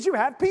because you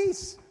have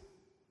peace.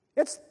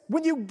 It's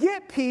when you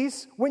get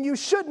peace, when you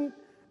shouldn't,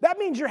 that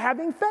means you're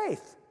having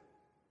faith.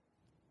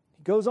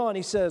 He goes on,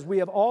 he says, we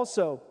have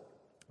also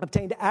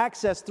obtained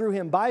access through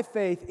him by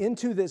faith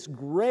into this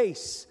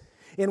grace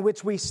in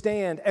which we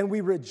stand, and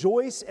we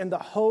rejoice in the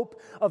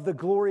hope of the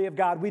glory of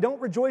God. We don't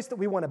rejoice that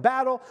we won a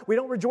battle. We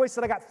don't rejoice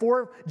that I got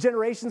 4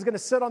 generations going to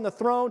sit on the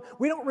throne.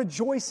 We don't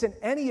rejoice in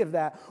any of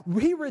that.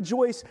 We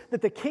rejoice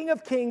that the King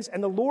of Kings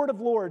and the Lord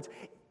of Lords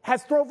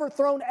has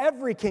overthrown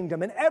every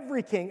kingdom and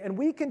every king, and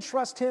we can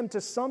trust him to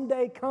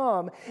someday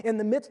come in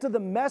the midst of the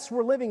mess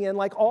we're living in,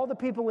 like all the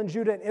people in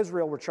Judah and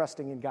Israel were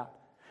trusting in God.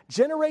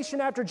 Generation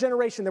after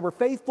generation, there were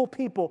faithful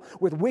people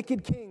with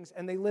wicked kings,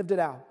 and they lived it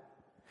out.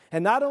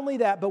 And not only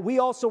that, but we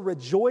also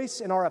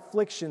rejoice in our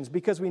afflictions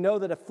because we know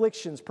that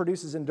afflictions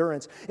produces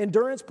endurance.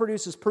 Endurance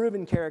produces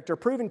proven character.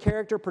 Proven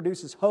character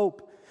produces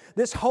hope.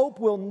 This hope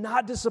will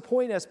not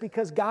disappoint us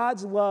because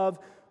God's love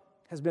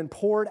has been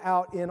poured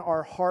out in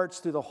our hearts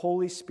through the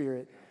Holy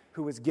Spirit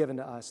who was given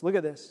to us. Look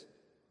at this.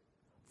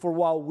 For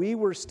while we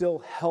were still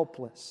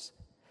helpless,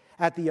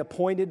 at the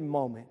appointed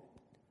moment,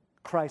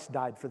 Christ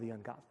died for the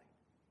ungodly.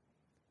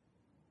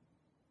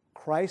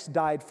 Christ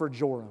died for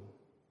Joram.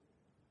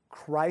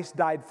 Christ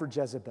died for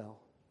Jezebel.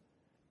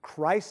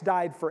 Christ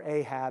died for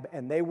Ahab,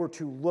 and they were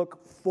to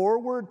look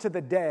forward to the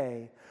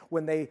day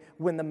when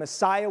the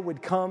Messiah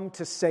would come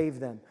to save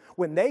them.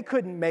 When they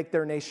couldn't make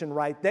their nation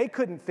right, they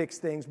couldn't fix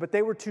things, but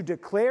they were to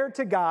declare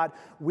to God,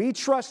 we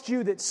trust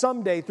you that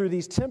someday through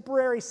these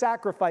temporary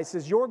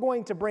sacrifices, you're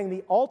going to bring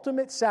the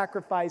ultimate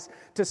sacrifice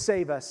to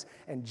save us.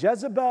 And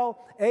Jezebel,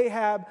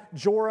 Ahab,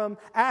 Joram,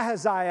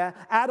 Ahaziah,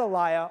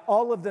 Adaliah,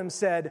 all of them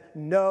said,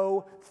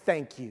 no,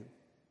 thank you.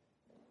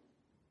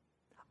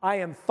 I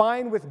am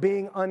fine with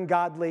being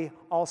ungodly.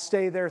 I'll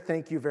stay there.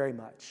 Thank you very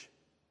much.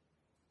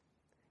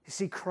 You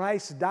see,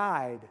 Christ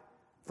died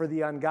for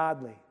the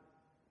ungodly.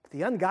 But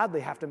the ungodly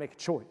have to make a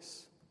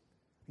choice.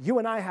 You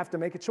and I have to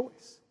make a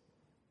choice.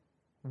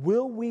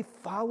 Will we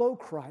follow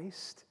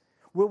Christ?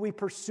 Will we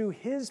pursue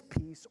His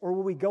peace? Or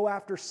will we go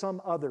after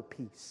some other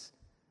peace?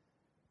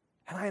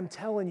 And I am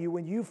telling you,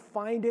 when you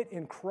find it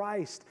in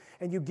Christ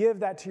and you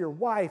give that to your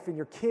wife and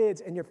your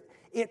kids, and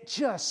it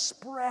just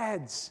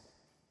spreads.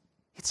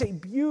 It's a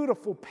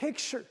beautiful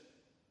picture.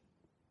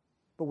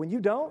 But when you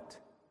don't,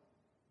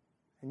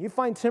 and you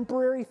find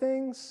temporary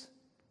things,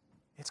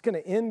 it's going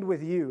to end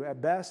with you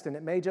at best, and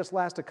it may just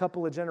last a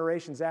couple of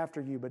generations after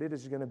you, but it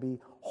is going to be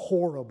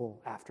horrible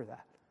after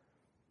that.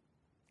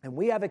 And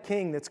we have a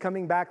king that's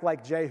coming back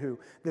like Jehu,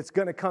 that's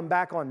going to come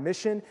back on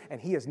mission, and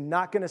he is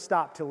not going to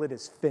stop till it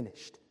is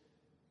finished.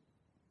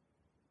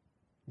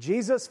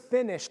 Jesus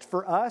finished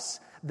for us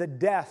the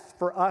death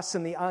for us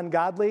and the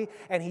ungodly,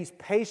 and He's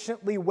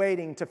patiently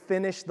waiting to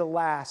finish the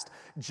last,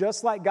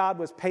 just like God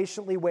was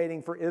patiently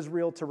waiting for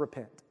Israel to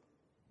repent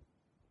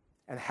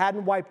and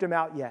hadn't wiped them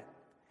out yet.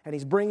 And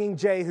He's bringing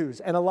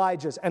Jehus and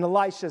Elijahs and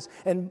Elishas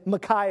and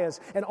Micaiahs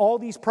and all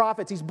these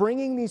prophets. He's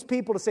bringing these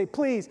people to say,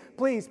 please,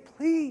 please,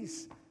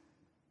 please,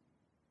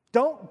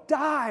 don't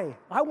die.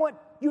 I want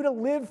you to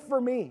live for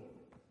me.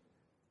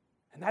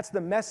 And that's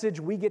the message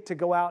we get to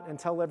go out and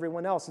tell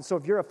everyone else. And so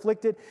if you're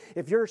afflicted,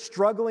 if you're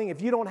struggling,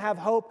 if you don't have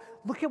hope,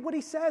 look at what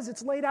He says.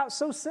 It's laid out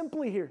so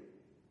simply here.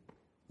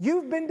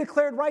 You've been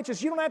declared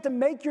righteous. You don't have to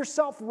make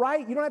yourself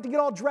right. You don't have to get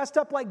all dressed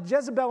up like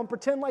Jezebel and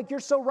pretend like you're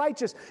so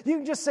righteous. You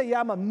can just say,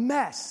 yeah, I'm a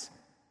mess.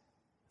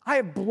 I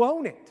have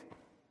blown it.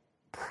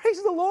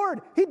 Praise the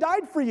Lord. He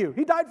died for you.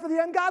 He died for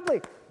the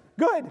ungodly.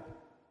 Good.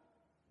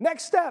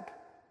 Next step,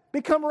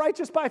 become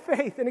righteous by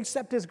faith and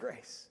accept His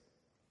grace.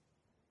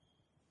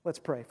 Let's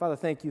pray. Father,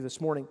 thank you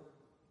this morning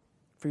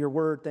for your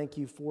word. Thank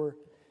you for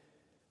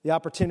the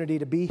opportunity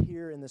to be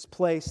here in this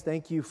place.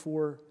 Thank you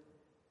for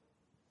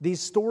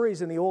these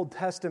stories in the Old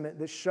Testament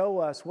that show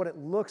us what it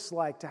looks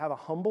like to have a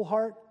humble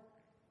heart,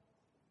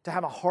 to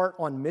have a heart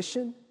on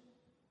mission,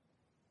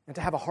 and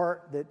to have a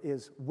heart that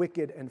is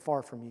wicked and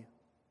far from you.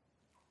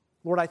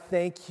 Lord, I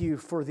thank you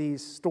for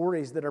these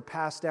stories that are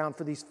passed down,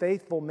 for these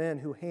faithful men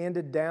who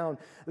handed down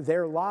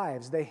their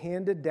lives. They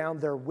handed down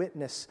their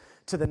witness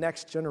to the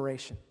next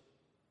generation,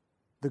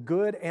 the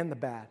good and the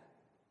bad.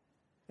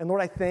 And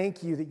Lord, I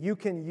thank you that you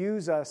can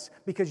use us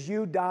because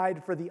you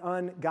died for the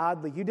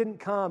ungodly. You didn't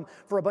come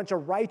for a bunch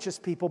of righteous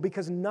people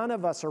because none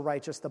of us are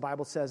righteous, the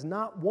Bible says.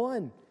 Not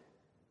one.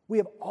 We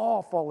have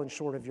all fallen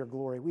short of your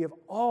glory. We have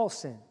all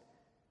sinned.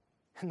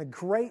 And the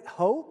great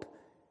hope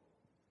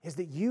is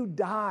that you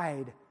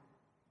died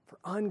for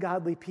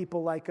ungodly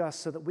people like us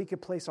so that we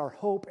could place our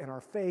hope and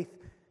our faith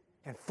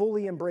and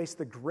fully embrace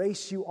the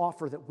grace you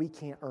offer that we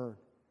can't earn.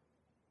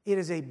 It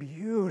is a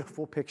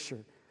beautiful picture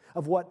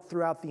of what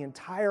throughout the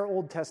entire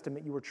Old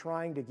Testament you were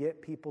trying to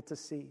get people to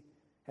see.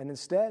 And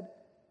instead,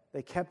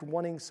 they kept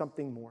wanting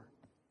something more.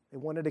 They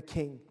wanted a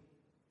king.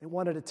 They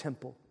wanted a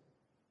temple.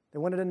 They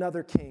wanted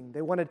another king.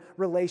 They wanted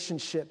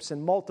relationships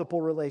and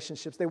multiple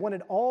relationships. They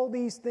wanted all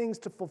these things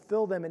to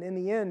fulfill them. And in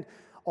the end,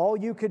 all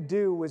you could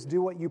do was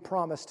do what you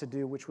promised to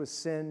do, which was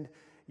send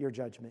your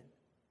judgment.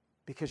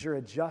 Because you're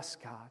a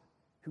just God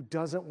who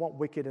doesn't want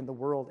wicked in the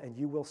world, and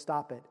you will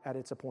stop it at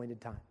its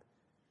appointed time.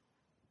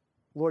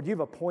 Lord, you've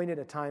appointed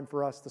a time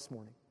for us this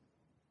morning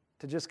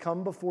to just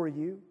come before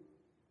you,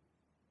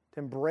 to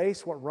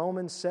embrace what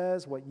Romans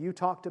says, what you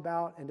talked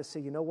about, and to say,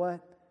 you know what?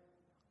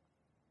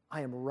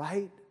 I am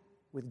right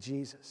with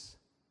Jesus.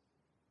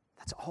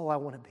 That's all I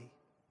want to be.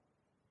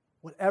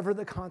 Whatever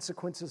the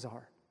consequences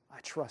are, I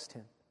trust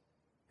Him.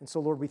 And so,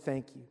 Lord, we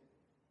thank you.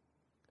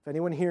 If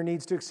anyone here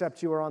needs to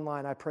accept you or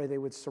online, I pray they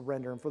would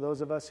surrender. And for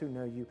those of us who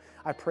know you,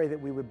 I pray that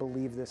we would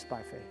believe this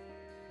by faith.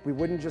 We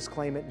wouldn't just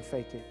claim it and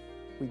fake it.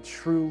 We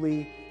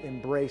truly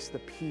embrace the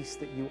peace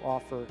that you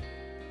offer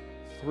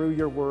through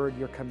your word,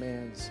 your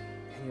commands,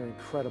 and your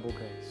incredible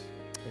grace.